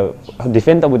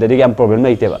defend taw da am problem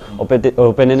naite ba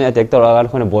opponent attack taw ga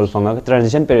akoina ball fanga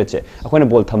transition period se akoina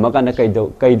ball thama kan kai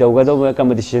daw ga do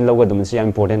competition law ga dum se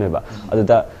important ba adu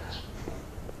da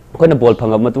akoina ball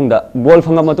fanga matung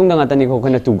da ngata ni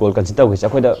akoina 2 goal kan sitaw gi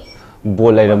akoida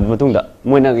ball lai ram matung da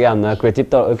moina yamna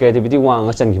creativity wang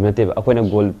chan gi mate ba akoina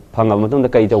goal fanga matung da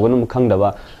kai taw ga num khang da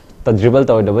ba ta dribble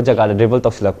taw da ba jaga da dribble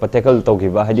taw silak pa tackle taw gi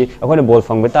ba hadi akoina ball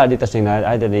phang bata di tasina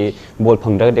ai da ni ball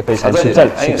phang da de kai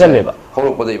sal le ba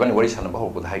horok pa da iban wari sana ba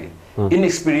horok pa da hagi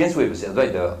inexperience we base adai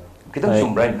da kitang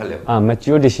sum brain khale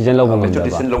mature decision lo ngam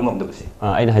da ba se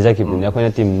ai na haja ki bin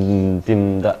akoina team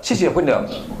da si akoina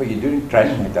ko gi during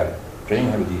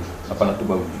training ha di apana to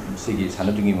ba sigi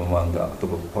sana tungi mamang da to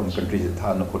foreign countries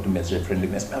tha na photo match friendly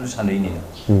match am sana ni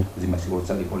na ji maxi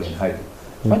chali ko len hai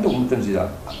ma to mum ji da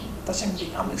taseng di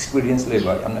am experience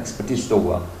level am expertise to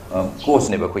wa course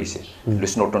ne ba koi se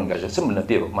listen noton ga sam na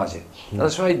te ma se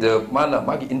that's why the mana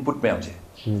magi input me am se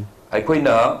ai koi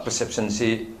na perception si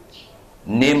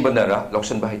name banara,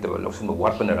 Loxan Bahita, Loxan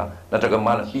Wat Banara,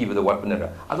 Natagamana, Eva the Wat Banara.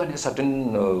 I got a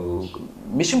certain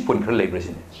mission point for labor.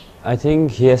 I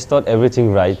think he has taught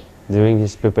everything right during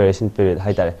his preparation period.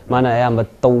 Mana am but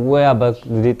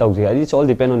it's all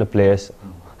depend on the players.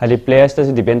 Hadi players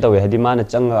doesn't depend on Hadi Mana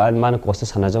Changa and Mana Costa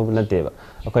Sanaja Nativa.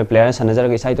 Okay, players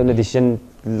Sanaja side on the decision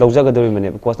Lozaga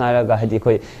Durimane, because Naga Hadi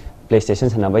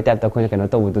PlayStation and I tap the coin cannot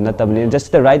do not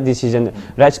just the right decision,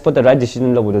 right spot the right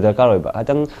decision with the Karoba. I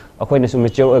think a coin is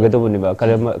mature or Gaduniba,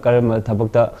 Karama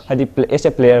Tabukta, Hadi as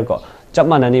a player go.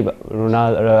 Chapman and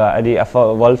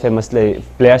Ronald, world famous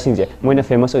players in Moina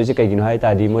famous or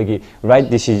Mogi, right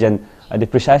decision at the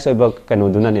precise about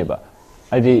Canoduna neighbor.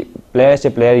 The players a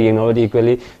player you know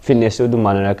equally fitness to do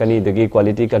manakani the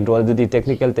quality control the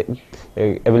technical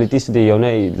abilities to the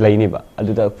yona lainiba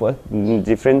adu the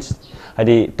difference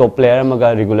the top player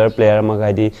maga regular player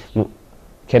maga the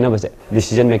kenabase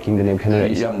decision making the name kenara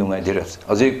yam nungai Dheeraj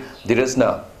aji Dheeraj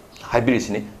na hybrid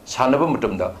ni sanaba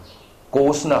matamda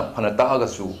coach na phana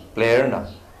taagasu player na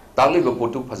tagliba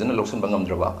potu phajana loksan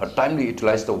bangamdraba a timely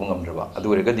utilize to bangamdraba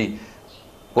adu regadi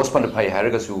Post Panda Pai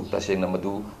Haragasu, Tasing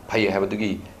Namadu, Pai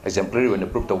Havatugi, exemplary when the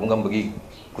proof of Wungambagi,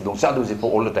 Kudung Sadu for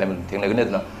all the time,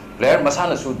 Tinganetna, Player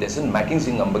Masana Su, Dessen,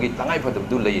 Mackinsing Ambagi, Tangai for the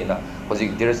Dulayana, was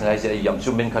it Dheeraj and I say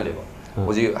Yamsumin Kaleva,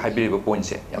 was it hybrid of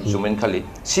points, Yamsumin Kali,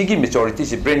 Sigi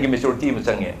majority, brain majority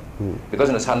Masange, because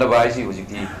in the Sanda Vaisi was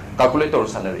the calculator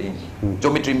Sanari,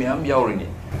 geometry Miam Yaurini,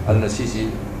 and the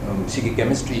Sigi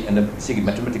chemistry and the Sigi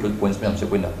mathematical points Miam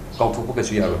Sequina, Kautuka,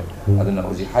 I don't know,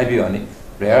 was it Hybiani.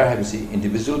 Rare have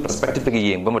individual perspective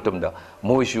again, Bumatumda,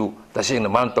 more issue, Tashing the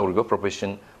Manta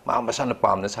profession, Mamasana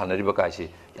Palm, the Sana Ribakashi,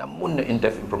 Yamun in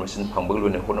depth information, Pambul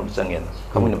and Honor Sangan,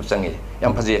 coming of Sangi,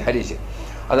 Yampazi Hadisi.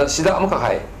 Other Sida Amka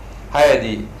High, higher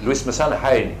the Luis Masana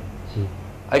High.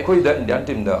 I call that in the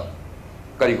Antim the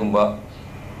Karigumba,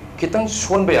 Kitang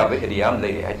Swanbaya, Ediam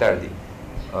lady, I tardy,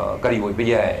 Karibu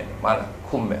Bia, Mana,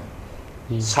 Kumme,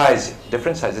 size,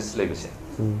 different sizes, legacy.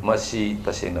 Masi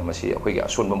tasing na masi ako'y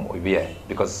asunbam oibiya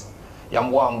because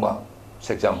yam wangba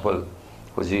for example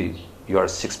kuzi you are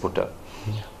 6 footer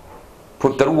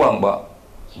footer wangba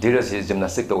Dheeraj is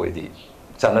gymnastic to wedi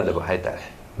chana da bahai ta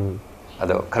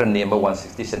ado karan number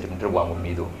 160 cm wang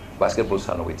mi do basketball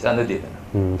sana with chana de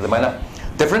na mana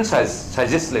different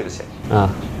sizes level se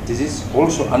this is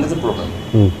also another problem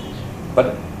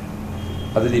but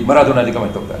adali Maradona di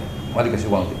kamay tokta mali kasi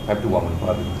wang 5 to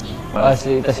 1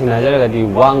 Asi tasing najar gadi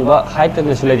wang ba height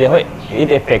na sila je hoy it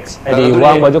affects adi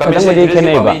wang ba do kadang ba di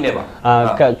kenai ba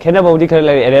kena ba di kara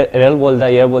aerial ball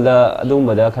da air ball da adum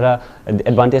ba da khara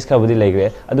advantage kara budi lai gre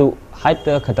adu height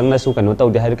khatang na su kanu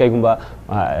tawde har kai gumba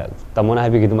tamona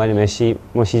habi gidumai Messi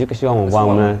ju kasi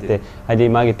wang na te adi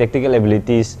magi tactical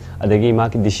abilities adagi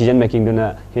magi decision making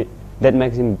duna that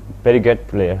makes him very good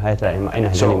player height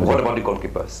ina so what about the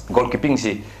goalkeepers goalkeeping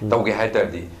si tawge height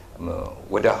di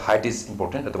whether height is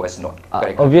important, otherwise not.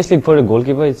 Obviously, for a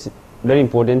goalkeeper, it's very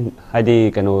important.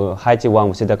 Hadi kano height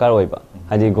wang si dakar oiba.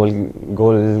 Hadi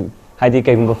goal hadi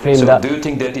kay frame. So, do you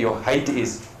think that your height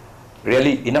is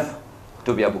really enough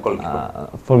to be a goalkeeper?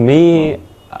 For me,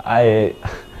 I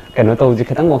cannot tell you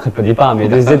katang wakhat padi pa me.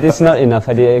 This is not enough.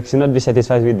 Hadi cannot be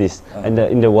satisfied with this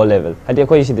in the world level. Hadi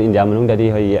ako isi India manung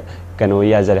dari hoy kano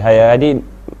yazar. Hadi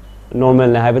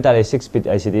normal na hai bata 6 feet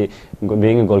ICD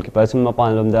being a goalkeeper sum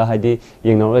mapan lom da hadi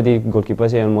yeng already goalkeeper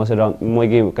se almost around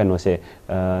moigi kano se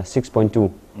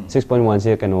 6.2 6.1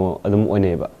 se kano adum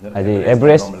one ba hadi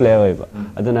average player ba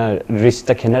aduna risk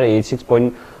ta khenara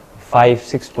 6.5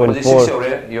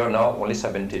 6.4 you are now only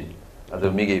 17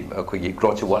 adu migi khoi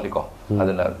growth what ko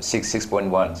aduna 6.1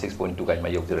 6.2 kai ma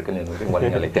yok jara kan no thing wali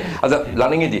ngai te ada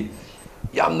learning idi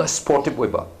yamna sportive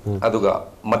oiba aduga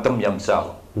matam yam cha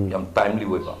yam timely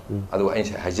oiba aduga ai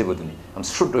hajibaduni am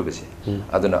shoot oiba se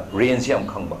aduna range yam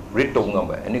khangba read to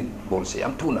ngamba any ball se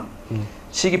yam thuna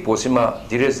sigi posima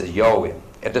Dheeraj yawe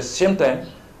at the same time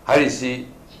harisi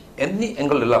any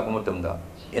angle la kumatamda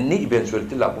any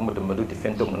eventuality la kumatam madu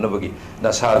defend to nabagi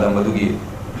na sada madugi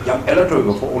yam alert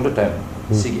oiba for all the time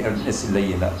sigi alertness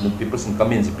layina people some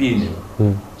comments pi ne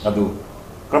adu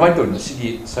Kramaito,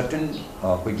 see certain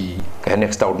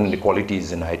extraordinary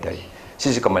qualities in height.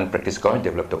 See command practice going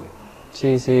developed.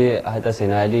 See, I say,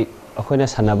 Akona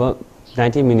Sanaba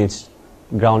 90 minutes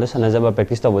ground Sanazaba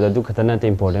practice over the Dukatana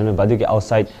important, but you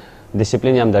outside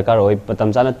discipline yam the car, but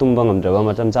Tamzana Tumbangam Drava,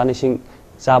 Matamzani sing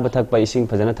Sabatak by sing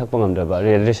Pazana Tapangam Drava,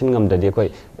 relation of the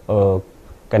decoy.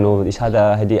 Kano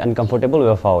isada hadi uncomfortable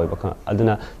we faw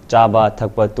aduna chaba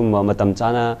thakpa tumba matam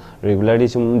chana regularly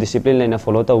sum discipline line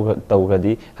follow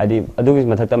tawradi hadi adugi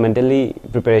mathakta mentally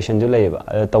preparation ju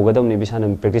laiba tawgadam ni bisana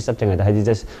practice ap chenga hadi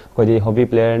just kodi hobby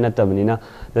player na tabnina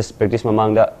just practice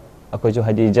mamangda ꯑꯩꯈꯣꯏꯁꯨ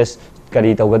ꯍꯥꯏꯗꯤ just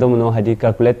ꯀꯔꯤ ꯇꯧꯒꯗꯕꯅꯣ ꯍꯥꯏꯗꯤ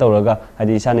calculate ꯇꯧꯔꯒ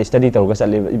ꯍꯥꯏꯗꯤ ꯏꯁꯥꯅ study ꯇꯧꯔꯒ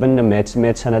ꯆꯠꯂꯤ even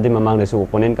ꯃꯦꯠꯁ ꯁꯥꯟꯅꯗꯦ ꯃꯃꯥꯡꯗꯁꯨ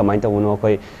ꯑꯣꯄꯣꯅꯦꯟ ꯀꯃꯥꯏꯅ ꯇꯧꯕꯅꯣ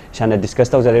ꯑꯩꯈꯣꯏ ꯏꯁꯥꯅ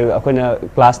ꯗꯤꯁꯀꯁ ꯇꯧꯖꯔꯦ ꯑꯩꯈꯣꯏꯅ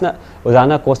ꯀ꯭ꯂꯥꯁꯅ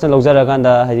ꯑꯣꯖꯥꯅ ꯀꯣꯆꯅ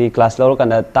ꯂꯧꯖꯔꯀꯥꯟꯗ ꯍꯥꯏꯗꯤ ꯀ꯭ꯂꯥꯁ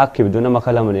ꯂꯧꯔꯀꯥꯟꯗ ꯇꯥꯛꯈꯤꯕꯗꯨꯅ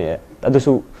ꯃꯈꯜ ꯑꯃꯅꯤ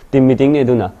ꯑꯗꯨꯁꯨ ꯇꯤꯝ ꯃꯤꯇꯤꯡꯅꯤ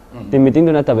ꯑꯗꯨꯅ ꯇꯤꯝ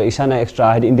ꯃꯤꯇꯤꯡꯗꯨ ꯅꯠꯇꯕ ꯏꯁꯥꯅ ꯑꯦꯛꯁꯇ꯭ꯔꯥ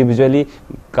ꯍꯥꯏꯗꯤ ꯏꯟꯗꯤꯕꯤꯖꯨꯋꯦꯂꯤ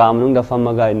ꯀꯥ ꯃꯅꯨꯡꯗ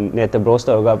ꯐꯝꯃꯒ ꯅꯦꯠꯇ ꯕ꯭ꯔꯣꯁ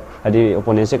ꯇꯧꯔꯒ ꯍꯥꯏꯗꯤ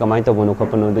ꯑꯣꯄꯣꯅꯦꯟꯁꯦ ꯀꯃꯥꯏꯅ ꯇꯧꯕꯅꯣ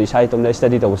ꯈꯣꯠꯄꯅꯣ ꯑꯗꯨ ꯏꯁꯥ ꯏꯇꯣꯝꯇ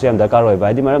ꯁ꯭ꯇꯗꯤ ꯇꯧꯕꯁꯨ ꯌꯥꯝ ꯗꯔꯀꯥꯔ ꯑꯣꯏꯕ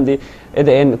ꯍꯥꯏꯗꯤ ꯃꯔꯝꯗꯤ ꯑꯦꯠ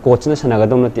ꯗ ꯑꯦꯟ ꯀꯣꯆꯅ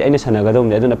ꯁꯥꯟꯅꯒꯗꯧ ꯅꯠꯇꯦ ꯑꯩꯅ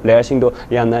ꯁꯥꯟꯅꯒꯗꯧꯅꯤ ꯑꯗꯨꯅ ꯄ꯭ꯂꯦꯌꯔꯁꯤꯡꯗꯣ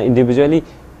ꯌꯥꯝꯅ ꯏꯟꯗꯤꯕꯤꯖꯨꯋꯦꯂꯤ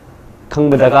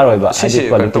ꯈꯪꯕ ꯗꯔꯀꯥꯔ ꯑꯣꯏꯕ ꯍꯥꯏꯗꯤ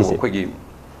ꯀ꯭ꯋꯥꯂꯤꯇꯤꯁꯦ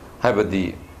ꯍꯥꯏꯕꯗꯤ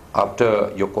after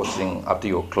your coaching, after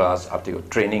your class, after your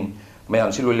training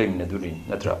mayam si loi lemin aduri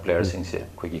natra player sing se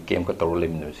khoi gi game ka tawro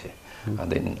lemin se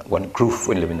and then one group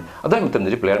when lemin adai matam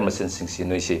de player masen sing si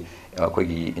noi se khoi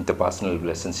gi interpersonal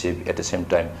relationship at the same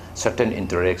time certain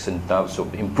interaction terms of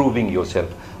improving yourself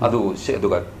adu se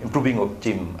aduga improving of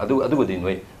team adu godi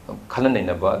noi khalan nei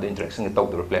na ba the interaction ka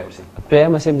tawdo player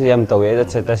masen yam tawe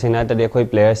that sina ta de khoi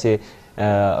player se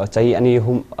chahi ani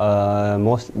hum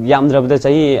most yamdrabda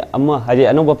chahi amma hari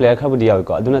anoba player khabudi yaw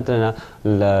ko aduna tana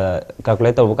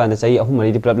calculate tawba kan chahi ahum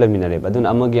mari problem minare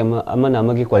aduna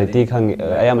amagi quality khang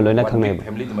ayam loina khang nei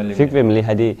fifth family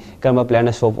hadi karma player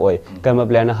na soft oy karma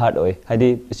player na hard oy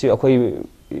hadi si akhoi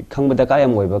khangba da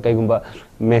kayam oy ba kaigumba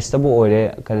match tabu oire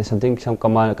kan something some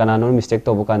kanano mistake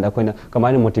tawba kan akoina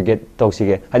kamaina motivate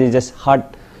tawsige hadi just hard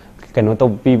kano to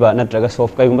piba natraga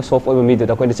soft kaigumba soft oiba mi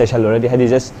da koina chesal already hadi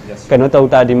just kano to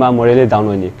ta di ma morale down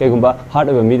oni kaigumba hard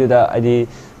oiba mi da adi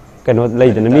kano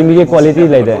leidana mi quality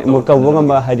leida mo ka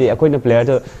wonga hadi akoina player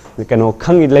to kano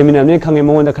khangi leimina ne khangi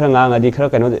mo da khara nga adi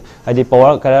khara kano hadi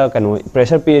power kara kano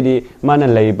pressure pi di mana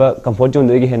leiba comfort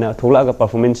zone gi hena thola ga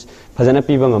performance phajana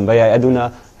piba ngamba ya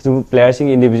aduna players sing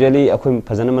individually akhoi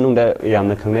phajana manung da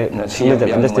yamna khangne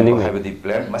understanding habdi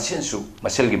player machine su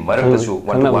masel gi marak su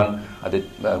one to one ade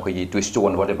khoi gi twist to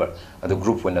one whatever ade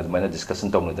group when mana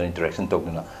discussion tawna da interaction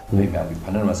tawna me ma bi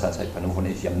phanan ma sa sai phanan phone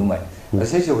is yam nungai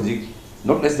asai se hoji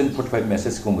not less than 45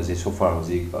 messages ko muzi so far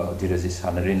hoji Dheeraj is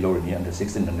hanarin lower ni under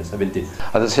 16 under 17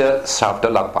 ade se sharp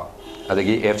ta lakpa ade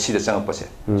gi FC da chang pa se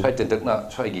sai tentak na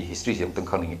sai gi history se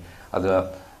tang khangni ade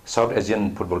South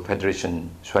Asian Football Federation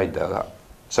sai da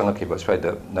sangakiba swaida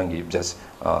nangi just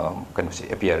kind of say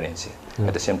appearance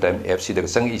at the same time FC da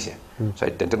sangi se so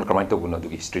I tend to comment to no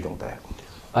dugi history dong ta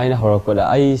aina horoko da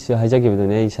ai se hajagi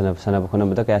bidune sana khona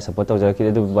bada kaya support to jara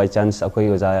ki by chance akoi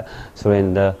oja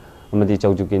surenda amadi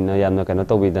chaujukin yamna kana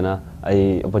to bidana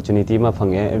ai opportunity ma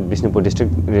phange Bishnupur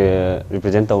district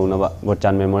represent to na ba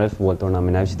Borchan Memorial Football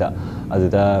Tournament ai sida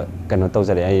aduda kana to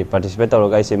jare ai participate to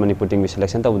ga ai se Manipur team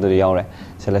selection to budu yaw re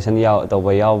selection yaw to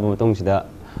ba yaw matung sida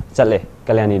chatle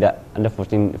kalyani da under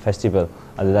 14 festival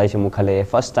adu dai mu khale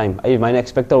first time ai mine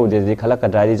expect to de khala ka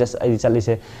dai just ai chali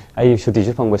se ai shuti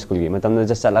ju phangwa school gi matam na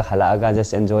just chala khala aga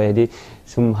just enjoy di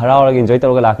sum harau lag enjoy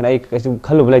to ga lakna ai kasu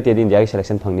khalu blai te din dia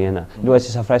selection phangni na it was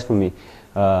a surprise for me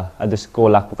adu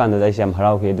school lak kan da ai sam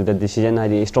harau ke du the decision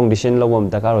ai strong decision lo bom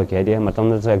dakar ho ke dia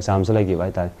matam na exams lai gi bai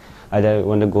ta either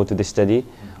want to go to the study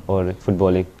or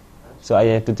footballing so I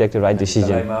have to take the right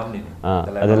decision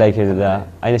adu like da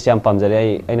aina siam pamjare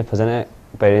aina phajana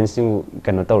parents sing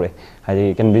kano tawre hadi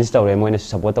convince tawre moina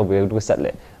support tawbe du satle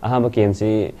ahamba KMC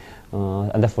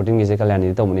under 14 gi je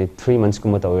kalyani tawmani 3 months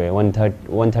kuma tawre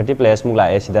 130 players mu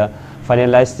lae sida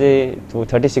finalize to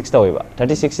 36 taweba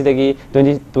 36 dagi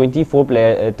 24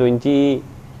 player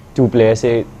 22 players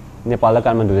se Nepal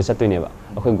kan mandu sa toine ba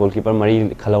akhoi goalkeeper mari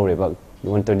khalaure ba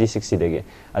 126 dagi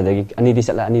adagi ani di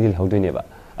sala ani di hawdune ba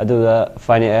aduda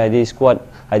final the squad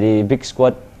the big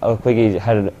squad akhoi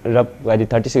har rap the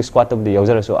 36 squad of the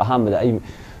user so aham da I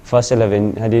first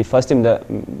 11 the first team da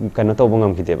kana to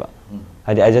bungam kiteba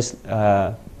I just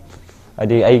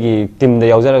I gi team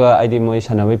da user ga I moi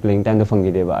sanawi playing time da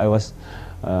fangi deba I was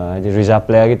the reserve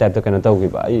player gi type to kana to gi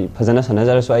ba I phajana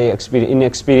sanajar so I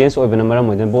experience oibana maram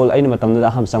moden ball I na matam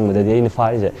da ham sang da I na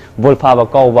fa je ball fa ba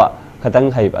kaw ba khatang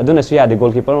hai aduna su yade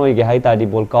goalkeeper oi ge hai ta di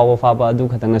ball kaw fa ba adu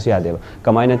khatang na su yade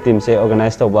kamaina team se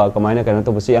organize to ba kamaina kana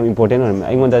to se am important on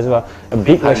ai ngon da ba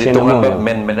big question no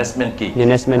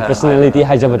management personality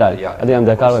hai jabada adu am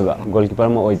dakar ba goalkeeper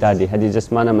mo oi ta di hadi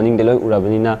just mana maning de loi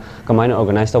urabani na kamaina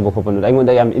organize to ba khopanu ai ngon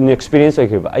da am inexperience oi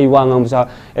khiba ai wangam sa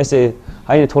ese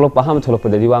ai tholok pa ham tholok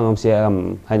pa da di wangam se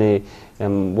hai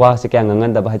wa se kya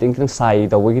ngangan da ba hating tang sai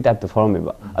to wi type to form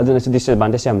ba aduna su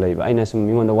disadvantage am lai ba aina sum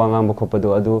mingon da wangam ba khopado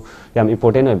adu yam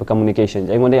important oi ba communication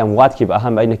ai ngon da yam wat ki ba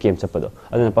ham aina kem chapado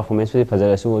aduna performance bi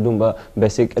phajara su adum ba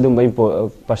basic adum ba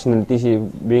personality si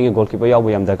being a goalkeeper yaw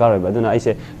ba yam dakar oi ba aduna ai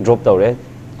se drop tawre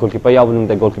goalkeeper yaw nung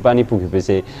da goalkeeper ni pugi be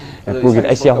se pugi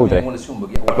ai sia hodre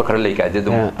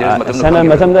sana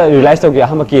matam da realize to ge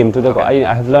hama game to da ko I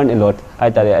have learned a lot ai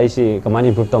tare ai si kaman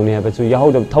improve tong ne ba chu yaw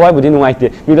da thawai budi nungai te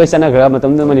mi loi sana gra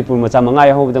matam da manipur ma cha manga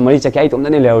yaw da mari cha kai tom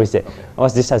da ne le se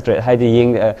was this has hai di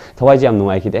ying thawai jam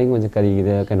nungai ki ai ngon kari gi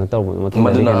kano taw matam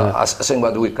maduna aseng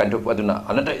ba du kind of aduna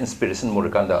another inspiration more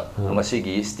kanda ngasi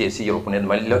gi stage si european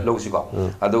mai lo si ko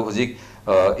adu hojik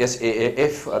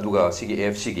SAAF aduga sigi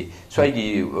AFC gi so ai gi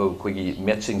khoi gi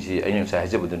matching si ai nang sai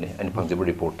hajabu dune ani phangjabu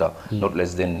report ta not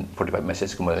less than 45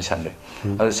 messages kuma sanre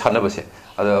adu sana base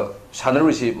adu sanaru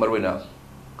si marwena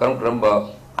karam ba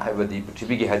haibadi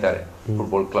prithvi gi haitare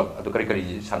football club adu kari kari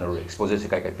sanaru exposure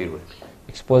si kai kai piru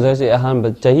exposure se ahan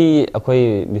ba chahi akhoi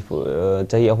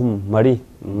chahi ahum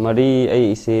mari ai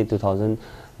se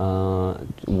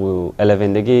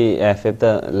 2011 dagi AFF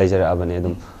ta leisure abane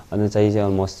dum anu chahi se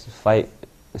almost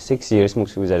 5-6 years muk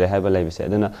su jare haiba lai bise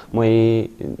aduna moi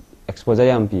exposure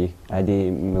yam pi adi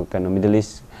kano Middle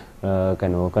East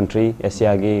kano country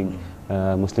Asia gi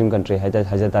Muslim country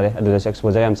haja tare adu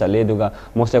exposure yam chale duga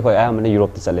mostly khoi am ne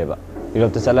Europe ta chale ba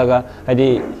Europe ta chalaga adi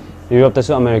Europe ta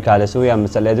su America la su yam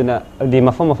chale aduna di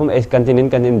mafam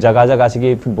continent jaga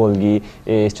sigi football gi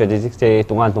strategic se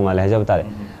tungan la haja tare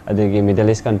adu gi Middle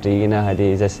East country gi na hadi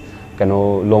just kano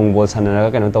long ball sanana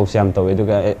kano tawsiam tawe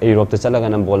duga Europe ta chalaga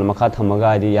na ball makha thamaga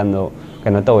adi yamno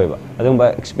kano tawe ba adumba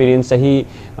experience sahi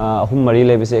hum mari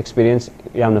le bise experience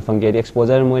yamna fange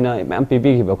exposure moina mam pb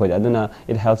gi ba khoida aduna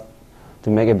it helps to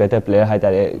make a better player hai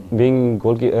tare being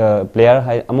goal player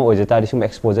hai amo ojeta ri sum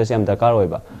exposure se am darkar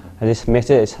hoiba hadi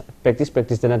match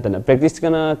practice dana practice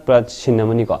kana pra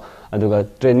sinamani ko aduga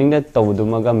training da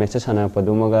tawdumaga match sana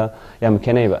padumaga yam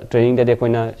khenai ba training da de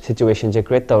koina situation je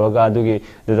create tawraga adugi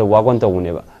da wagon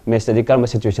tawune ba match da karma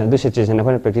situation du situation na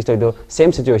practice to do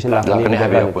same situation la ni ha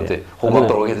ba ponte homework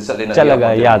to ge chalena chalaga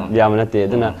yamna te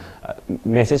aduna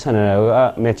match sana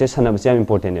ba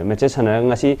important ne match sana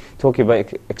ngasi thoki ba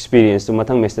experience tu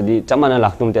mathang match di chamana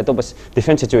laktum te to bas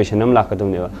different situation nam lakadum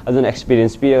ne ba aduna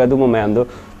experience pi ga du mayam do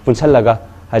punchalaga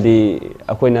hadi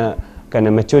akoina kind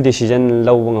of mature decision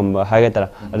low ngamba hagatara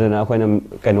aduna akoina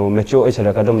kind of mature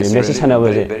isara kadum match sana ba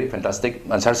very fantastic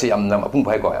answer si am nam apung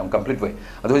bhai ko am complete way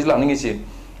adu hojila ningi si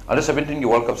under 17 gi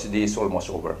world cup si is almost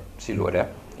over si lore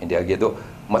India ge do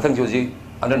mathang joji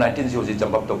under 19 joji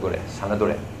jump up to gore sana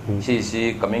dore si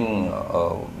coming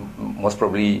most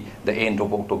probably the end of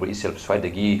October itself so the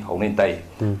gi haunin tai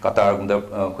Qatar gunda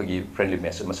khogi friendly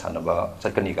match ma sana ba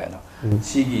sakani kaina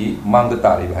si gi mang da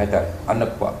tari ba hai tare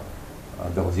anakwa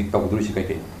da hojik tawduri si kai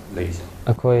kai leisa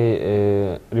akhoi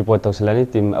report tawsalani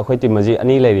team akhoi team maji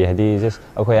ani leiri hadi just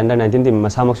akhoi under 19 team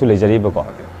masamak su lejari ba ko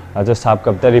ajo sab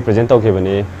cup ta represent tawke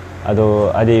bane ado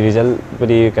adi result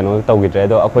puri kano tawgidre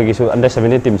ado akhoi gi su under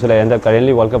 17 team su lai under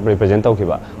currently world cup represent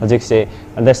tawkiba hojik se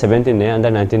under 17 ne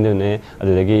under 19 ne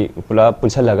adu dagi pula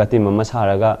pulsal laga team ma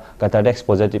saraga Qatar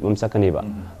exposure team am sakani ba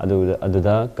adu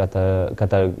da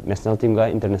Qatar national team ga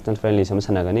international friendly sam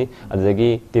sanagani adu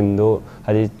dagi team do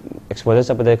hadi exposure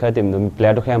sapada kha team do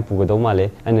player do kham pugo do male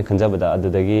and khanja bada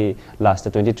adu dagi last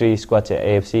 23 squad che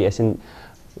AFC Asian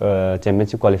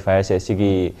championship qualifier se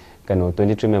sigi kano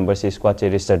 23 members squad che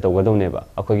register to godom ne ba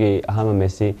akogi ahama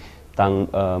messi tang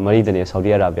mari dane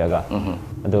Saudi Arabia ga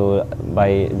ado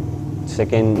by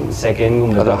second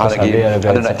gum da Saudi Arabia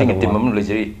ado nating team mam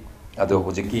lejeri ado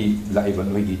hojiki live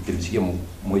no gi team si mu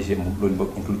moi se mu loin ba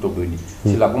include to bani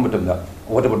sila kum batam da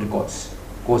what about the coach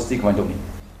ti kman ni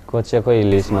coach ko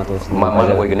release ma to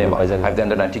mana oi gane ba have the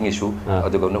under 19 issue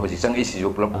ado go no hoji sang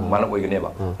issue club mana oi gane ba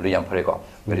riyam phare ko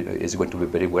is going to be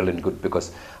very well and good because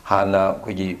hana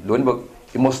ko gi loin ba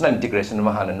emotional integration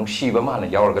ma hana nungsi ba ma hana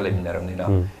yawar ga le minaram ni na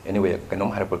anyway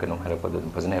kanom harap do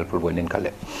fazana helpful boy nen kale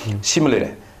similar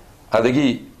adagi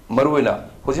marwena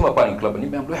hoji ma pan club ni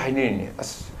mem lo haini ni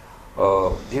as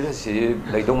Dheeraj si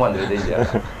laidong man re dia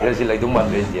Dheeraj si laidong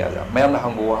man re dia mayam na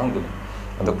hangbo hangdum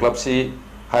ado club si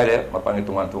haire mapangi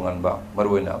tungan ba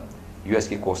marwena US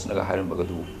ki coach naga haire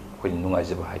bagadu khoi nungai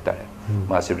jaba haitare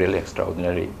ma se really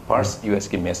extraordinary first US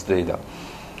ki match da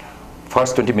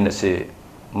first 20 minutes se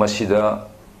masida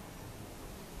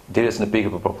Dheeraj na big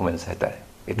performance haitare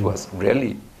it was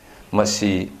really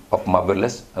masi of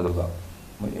marvelous adoga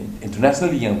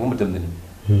internationally yang bumatam din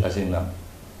asina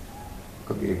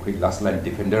ko last line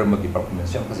defender ma ki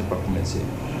performance yang kasi performance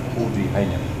udi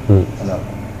haina ana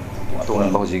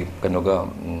atongan bahuji kanoga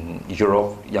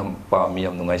Europe yam pa mi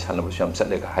yam nungai sana bu yam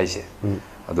chatle ga haise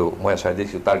adu moi side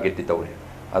su target ti tawre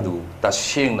adu ta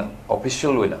sing na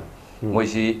official wena moi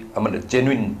si amana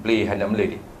genuine play hanam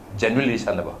lady genuinely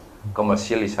sana ba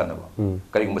commercially sanaba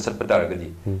karing masat patara gadi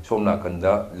somna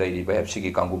kanda lairi ba FC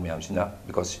ki kangu myam sina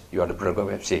because you are the product of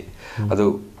FC adu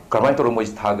karman toro moi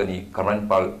thagani karman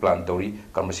plan tori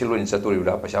commercial loin satori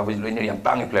da pasha hoi loin yam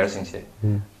tang players sing se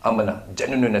amana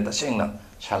genuine ta sing na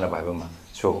sanaba ba ma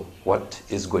so what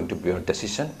is going to be your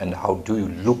decision and how do you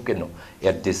look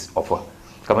at this offer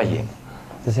kamaye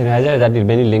Tasi na hajar that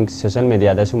many links social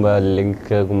media da sumba link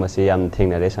kumasi yam thing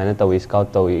na re sana tawi scout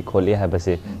tawi kholi ha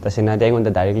base tasi na dai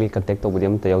ngonda directly contact to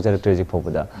budiam ta yaujar tragic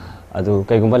phobuda adu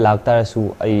kai gumba lakta su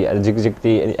ai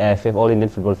jigti AFF All Indian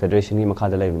Football Federation ni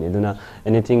makha da lai bani aduna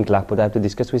anything lakpoda I have to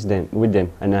discuss with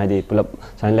them and I pull up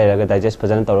sana lai raga digest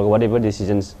phajana tawraga whatever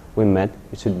decisions we made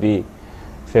it should be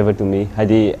favor to me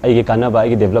hadi ai ge kana ba ai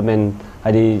ge development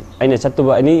hadi aina chattu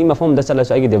ba ani mafam da chala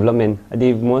so ai ge development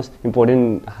hadi most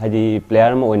important hadi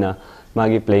player ma oina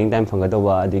magi playing time phanga do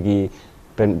ba adigi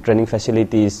training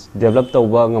facilities develop to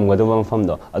ba ngam ga do ba mafam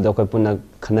do ado ko punna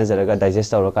khana jaraga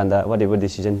digest tawra kanda whatever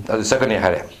decision second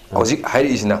hare hojik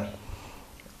hire is na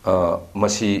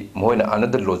masi moina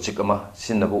another logic ama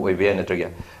sinnabu oibe na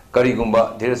tragya kari gumba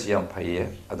Dheeraj yam phaiye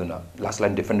aduna last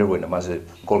line defender oina ma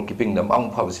goalkeeping na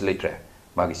mang phabs letre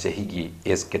magi sehigi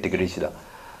age category sida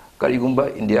karigumba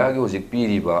India ge hojik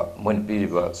piriba mon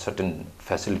piriba certain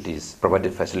facilities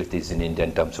provided facilities in India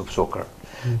in terms of soccer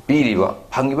piriba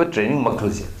phangiba training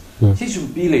makhal se si sum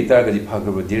pi leita ga di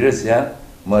phagaba Dheeraj ya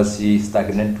masi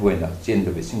stagnant wena chen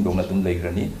be sing dong na dum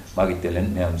leigrani magi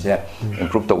talent myam se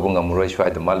improve to gonga muroi swai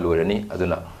da mal lorani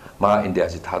aduna ma India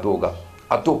si thadoga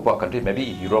atopa country maybe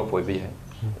Europe oibe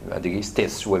adigi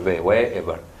states oibe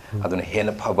wherever aduna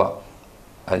hena phaba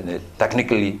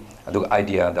technically adu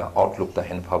idea the outlook the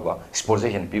hen phaba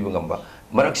exposure hen people ngamba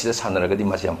marak sida sanaraga di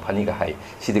masiam phani ga hai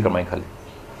sidi kamai khal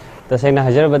ta saina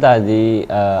hajar bata di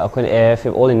akon AFF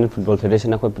All Indian Football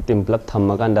Federation akon team club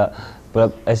thamma kanda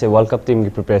club as a World Cup team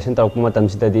ki preparation tar kuma tam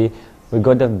sida di we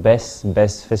got the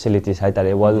best facilities hai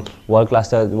tare world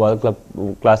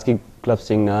class ki club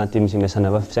sing na team sing na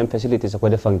sanaba same facilities akoi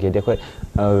de fangge de akoi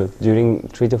during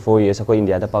 3 to 4 years akoi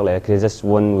India da pak la just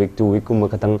 1 week 2 week kum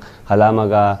khatang halama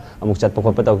ga amuk chat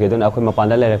pakop pataw ke don akoi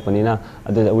mapanda la rak pani na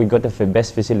we got the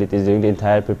best facilities during the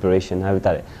entire preparation ha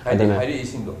bitare aduna hairi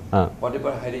ising do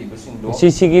whatever hairi ising do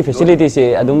CC ki facilities e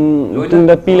adum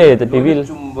tunda pile ta pibil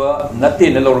chumba natte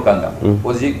na lor kanda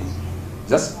ojik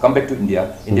just come back to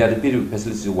India the period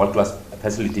facilities world class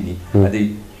facility ni adi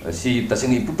si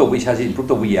tasing improve to wi si improve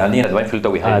to wi ani na dai feel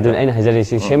to wi ha adun aina hajari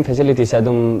si same facilities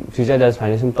adum future das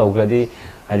financial tawgradi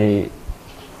adi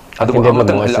adu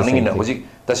amatang learning ina hojik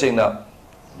tasing na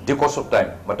the course of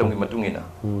time matam gi matungina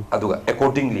aduga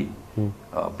accordingly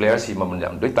players si mamam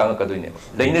jam doi tang ka doi ne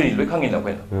lainari loi khangina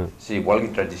koina si world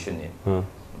ki tradition ni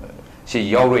si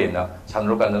yauroi na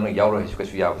sanro kan na yauroi su ka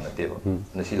su yaw na te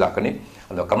na si lakani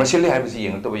ado commercially have si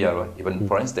yeng to ba yaro even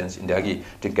for instance India gi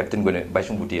team captain gone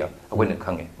baisung butia agone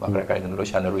khange makra kai no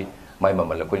sanarui mai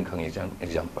mamal ko khange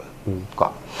example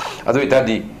ko ado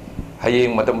itadi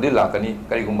hayeng matam di lakani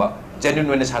kari gumba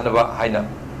genuine sanaba haina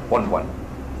on one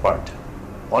part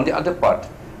on the other part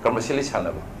commercially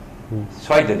sanaba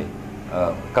swaidani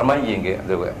karman yenge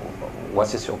ado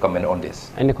what is your comment on this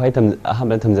and quite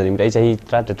aham tham jani mai chai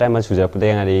try ma suja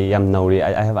puda ngari yam nauri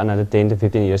I have another 10 to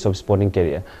 15 years of sporting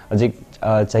career ajik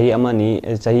chai amani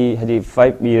chai hadi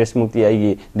 5 years mukti ai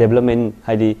development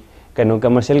hadi kano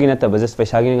commercial gi nata just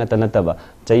paisa gi ngata nata ba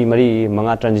chai mari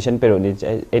manga transition period ni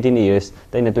 18 years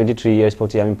taina 23 years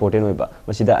poti am important oiba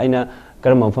masida aina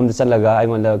karam mafam da chalaga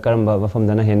aingonda karam mafam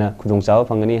dana hena khudong chaw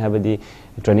phangani habadi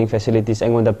training facilities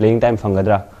aingonda playing time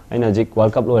phangadra aina jik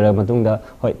world cup loira matungda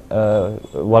hoi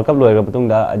world cup loira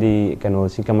matungda adi kano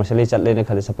si commercially chatle na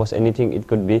khale suppose anything it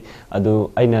could be adu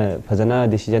aina phajana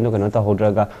decision no kano ta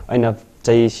hodraga aina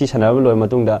chai si sanaba loira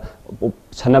matungda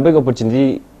sanaba opportunity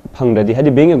phangdadi hadi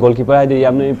being a goalkeeper hadi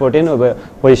yamna important oba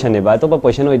position eba to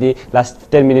position oidi last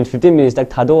 10 minutes 15 minutes tak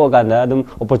thado ga na adum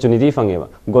opportunity phangeba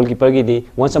goalkeeper gi di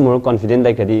once more confident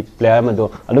like hadi player ma do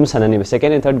adum sanani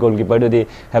second and third goalkeeper do they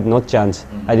have no chance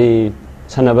hadi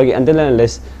sanaba gi until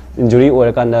unless injury or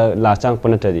kan la chang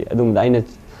panatadi adum aina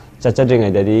chachadring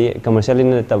ai dadi commercially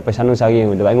na ta paisa no sagi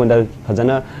ngi da ngonda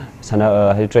phajana sana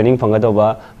training phanga do ba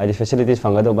hadi facilities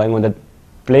phanga do ba ngonda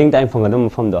playing time phangam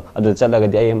pham do adu chalaga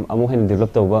di am amu hen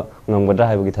develop to ba ngangbadra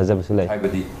haibu gi thajab su lai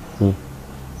haibadi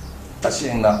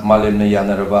tasingna malemna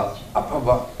yanaraba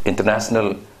afaba international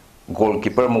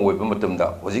goalkeeper mo weba matumda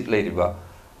hojik leiriba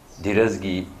Dheeraj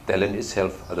gi talent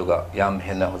itself aduga yam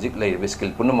hena hojik leiriba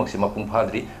skill punu maxima pung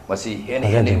phadri masi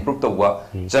hen improve to ba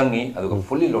changi aduga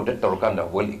fully loaded torkanda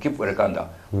well equipped werakanda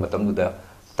matamda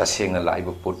taseng na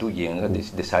live potu yeng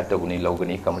decide to guni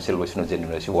logani commercial voice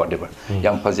generation whatever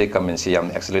yam faje comment si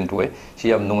yam excellent way si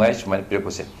yam nungai suman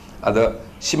purpose other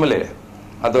similar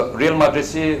other Real Madrid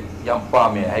si yam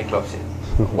pame high club si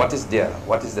what is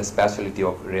the specialty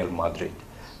of Real Madrid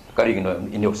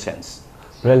in your sense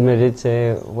Real Madrid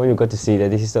say when you got to see that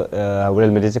this is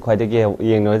Real Madrid quite a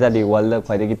yeng no that the world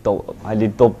quite a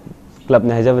top club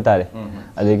na haja batare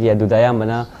adegi adudaya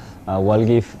mana world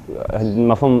give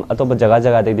mafam atopa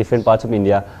jaga the different parts of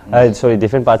India sorry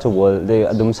different parts of world they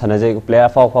adum sanaje player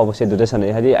fa se duda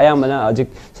sanai hadi ayamana ajik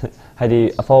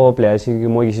hadi afaw player si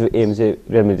moi gisu aim se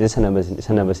Real Madrid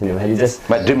sanaba hadi just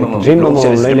my dream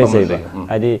lai say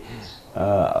hadi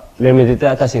Real Madrid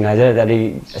ta singaja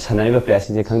dari sanai player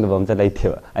si khang da bam ta lai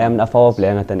theba ayam afaw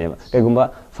player ngata ne ba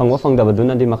kegumba fangda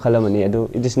baduna di makhala mani adu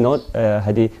it is not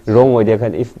hadi wrong way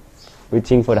there if we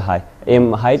think for the high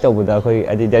aim high to buda koi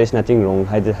there is nothing wrong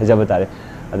hajaba tare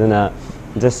aduna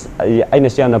just aina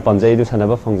siana pamjai du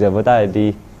sanaba fangjaba ta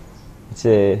di it's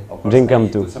a dream come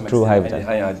true high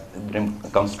dream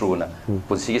comes true na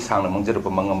pusi sang na mangjer pa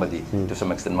mangamadi to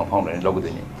some extent ma phang ni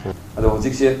logudini ado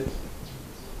hojik se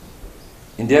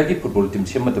India ki football team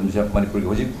se matam ja Manipur ki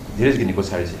hojik Dheeraj gi ni ko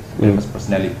sari se famous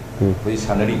personally hoi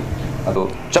sanari ado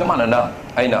chamana na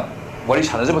aina wari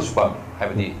sanaja ba supa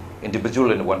habadi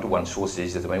individual and one-to-one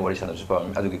sources that my Wari Shanab Super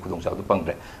Aduki Kudong South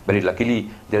Pangre. Very luckily,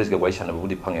 there is a Wari Shanab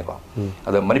Budi Pangeko.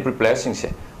 Other Manipur players sing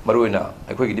say, Maruina,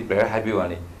 a quick player, happy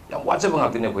one. What's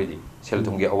about in a way?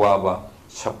 Sheltonga Awaba,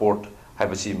 support,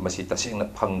 have a see Masita sing the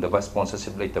Pang, the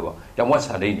sponsorship later. Young ones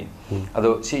are raining.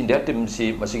 Although seeing that team,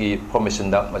 see Masigi promission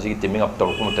that Masigi teaming up to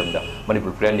Kumutanda,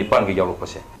 Manipur player Nipangi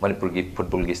Yalopase, Manipur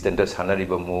football standards,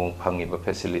 Hanariba Mo, Pangiba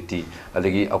facility,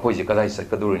 Adagi Apoji Kada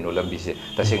Sakaduri no Lambise,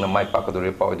 the sing my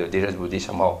Pakadori power, the Dheeraj Budi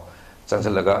somehow,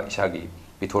 Sansalaga, Shagi,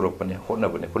 Pitoropane,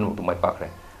 Honabane, Punu to my Pakre,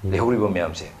 the Horibo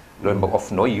Miamse, learn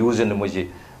of no use in the Moji,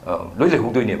 Loja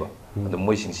who do never, the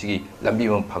Moising Sigi, Lambi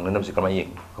Panganam Sikamaying,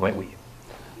 come away.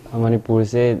 Manipur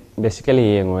se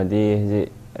basically yeng wadi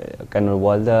kanor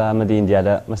world amadi India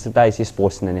da masata isi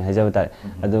sports na ni haja bata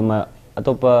aduma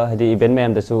atopa hadi event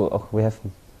mem da su we have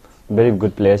very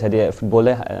good players hadi football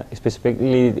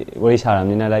specifically Wari Saram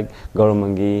ni na like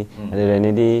Gauramangi ade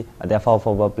Renedi ade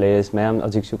for players mem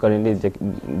ajik su currently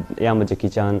yam Jackie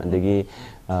Chan adegi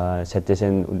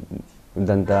Setesen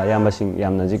Danta Yamasing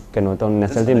Yamnajik Kano Ton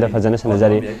National Team da Fazana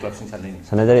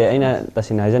Sanajari aina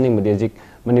tasina hajaning mudijik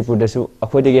Manipur dasu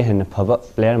akhoi hen phaba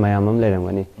player mayamam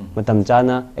lerangani matam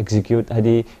chana execute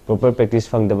hadi proper practice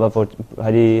fangdaba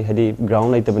hadi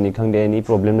ground laitabani khangde any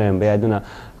problem leramba aduna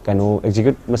kano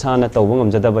execute masana tawba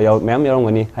ngamjadaba yaw mayam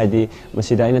yarongani hadi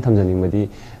masida aina thamjaning madi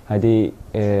hadi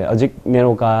ajik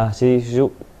neroka si su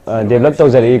develop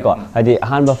tawjari ko hadi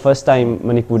hanba first time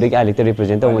Manipur de elected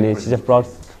represent tawani is a proud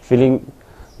feeling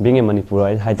being a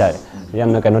Manipur high tire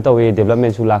yamna kano tawi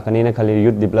development su lakani na khali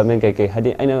youth development kai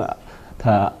hadi aina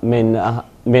tha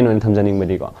main on thamjaning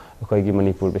madi ko khoi gi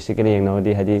Manipur basically yang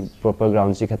nawdi hadi proper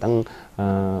ground si khatang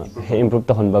improve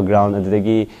to honba ground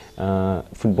adagi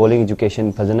footballing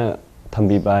education phajana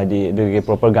thambi ba di the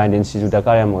proper guidance si juda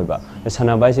kar yam oiba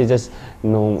sana bai si just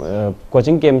no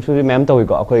coaching camp su mem tawi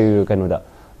ko khoi kanu da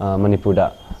Manipur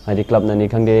da hadi club na ni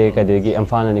khangde ka de gi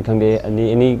amfa na ni khangde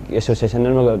any association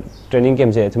na training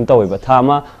camp je thum tawi ba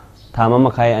thama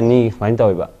makhai ani fine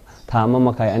tawi ba thama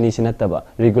makhai ani sinataba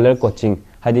regular coaching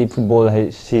hadi football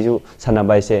siju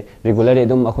sanabai se regular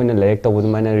edum akhoi layak tawu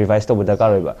maina revise tawu da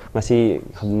karoiba ngasi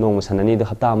nong sanani do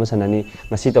hapta am sanani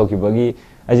ngasi tawkibagi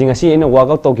aji ngasi ina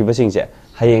workout tawkiba singje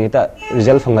hayeng ta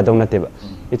result fanga dong nateba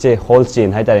it's a whole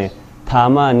chain hai tare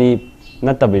thama ni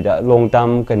natabida long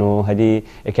term kano hadi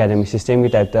academic system ki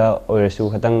type ta or su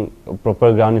khatang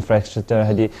proper ground infrastructure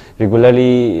hadi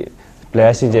regularly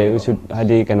players should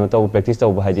hadi kano taw practice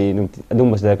taw hadi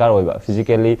adum bas dakar oiba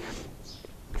physically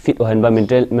fit ohan ba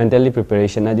mentally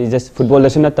preparation adi just football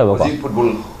lesson natta ba football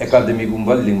academy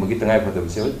gumbal ling bagi tangai photo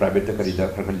se private ta karida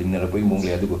khar ling na poi mong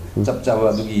le adu chap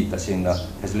chawa adu gi taseng na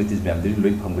facilities mem dri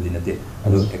loi phang badi nate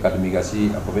adu academy ga si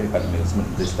apobe academy ga sem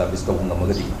establish to ngam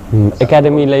ga di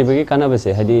academy lai bagi kana ba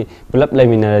se hadi pulap lai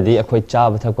minara di akhoi cha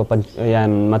ba thak pa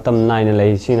yan matam nai na lai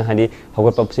sin hadi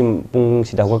hogot pap sim pung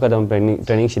sida ko kadam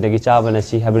training sida gi cha ba na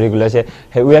si have regular se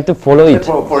we have to follow it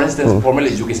for instance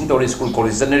formal education to school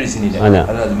college sanari sin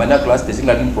ni mana class testing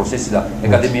learning process da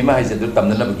academy ma haise dur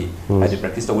tamna na bagi hadi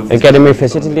practice to academy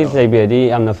facilities lai be di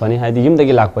amna fani hadi yum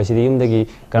dagi lak pa si yum dagi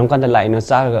karam kan da lai no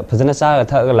cha phajana cha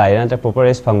tha ga lai na proper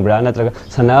rest phangbra na tra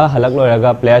sana halak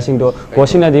loraga player sing do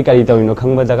coaching adi kari tawino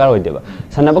khangba dakar oi deba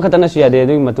sana ba khatana su ya de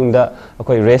du matung da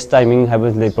akoi rest timing have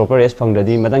proper rest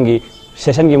phangradi matangi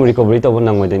session gi recovery to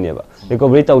nang moi de ne ba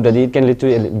recovery to da it can lead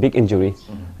to a big injury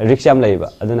रिक्स याम लेबा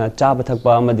अदुना चाबा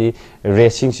थकपा अमदि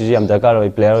racing सिजु याम दरकार ओइ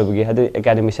player ओइबगी हदि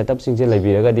academy setup सिंजे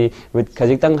लेबिरगदि with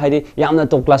खजितंग हाइदि यामना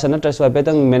top class नत्रसु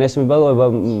बेतंग manageable ओइबा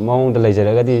मौंग the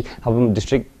लेजरगदि हबम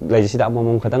district लेजिसिदा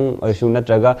मौंग खतंग ओइसु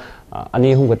नत्रगा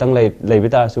अनि हुम खतंग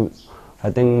लेबितासु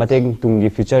हतिंग मतेंग Tungi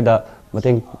future दा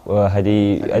मतेंग हाइदि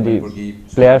हाइदि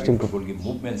player सिंग football की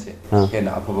movement से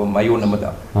हेना अफबा मायो नमदा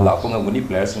लापोंग गुनी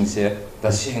प्लेयर सिंग से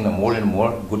तसिंग न more and more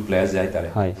good players जाय तारे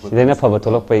हाय सिदेना फबा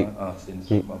थोलक पै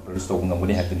प्रोड्यूस तोंग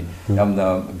गुनी हैतनी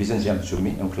यामना विजन याम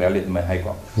चुमी एम क्लियरली मै हाई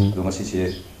को दो ngasi से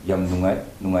याम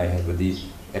नुंगाई हैबदी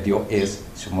at your age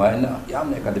sumaina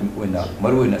yamna academic oina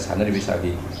maruina sanari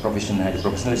bisagi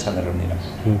professional sanaramnina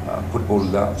football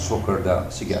da soccer da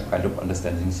siga kind of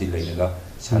understanding si leiga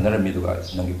sanarami duga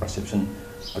nangi perception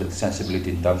or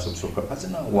sensibility in terms of soccer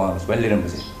asana was well learned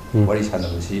wari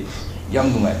sanarasi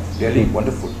yam nungai really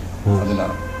wonderful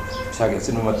aduna saga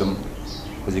sinu matam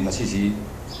koji ngasi si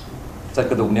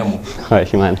chakadogni amu hai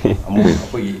himani amu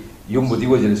akoi yung budi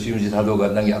wo jel swim ji thadoga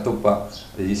nangi atokpa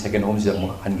the second home se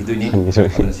han giduni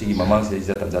aduna sigi mamang se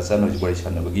jata jasa no jibori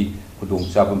sanabagi kudong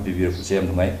sabam pibir sem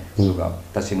nungai duga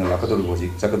tasina lakador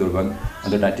boji chakador ban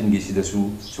under 19 gi si da su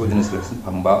children selection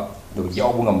phamba do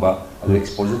yaw ngamba adu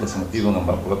exposure tasina piba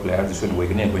ngamba ko player ji sun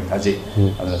wegene ko taje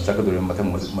aduna chakador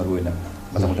mathang maruina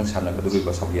mathang sana kaduri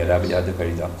ba saudi arabia da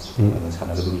karida aduna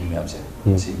sana kaduri mi amse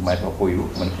si mai pa koyu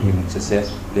man ki mi se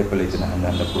level itna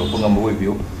hanna pro ngamba we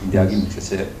bio india gi mi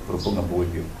se pro ngamba we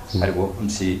bio hari bo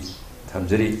kumsi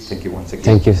thamjari thank you once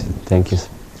again thank you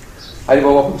hari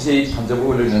bo kumsi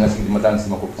thamjabu le nga sing matang si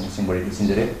Makokthong sing bari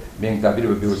sinjare beng ta bi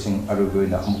bio sing aru go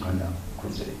na amukana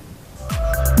kumjari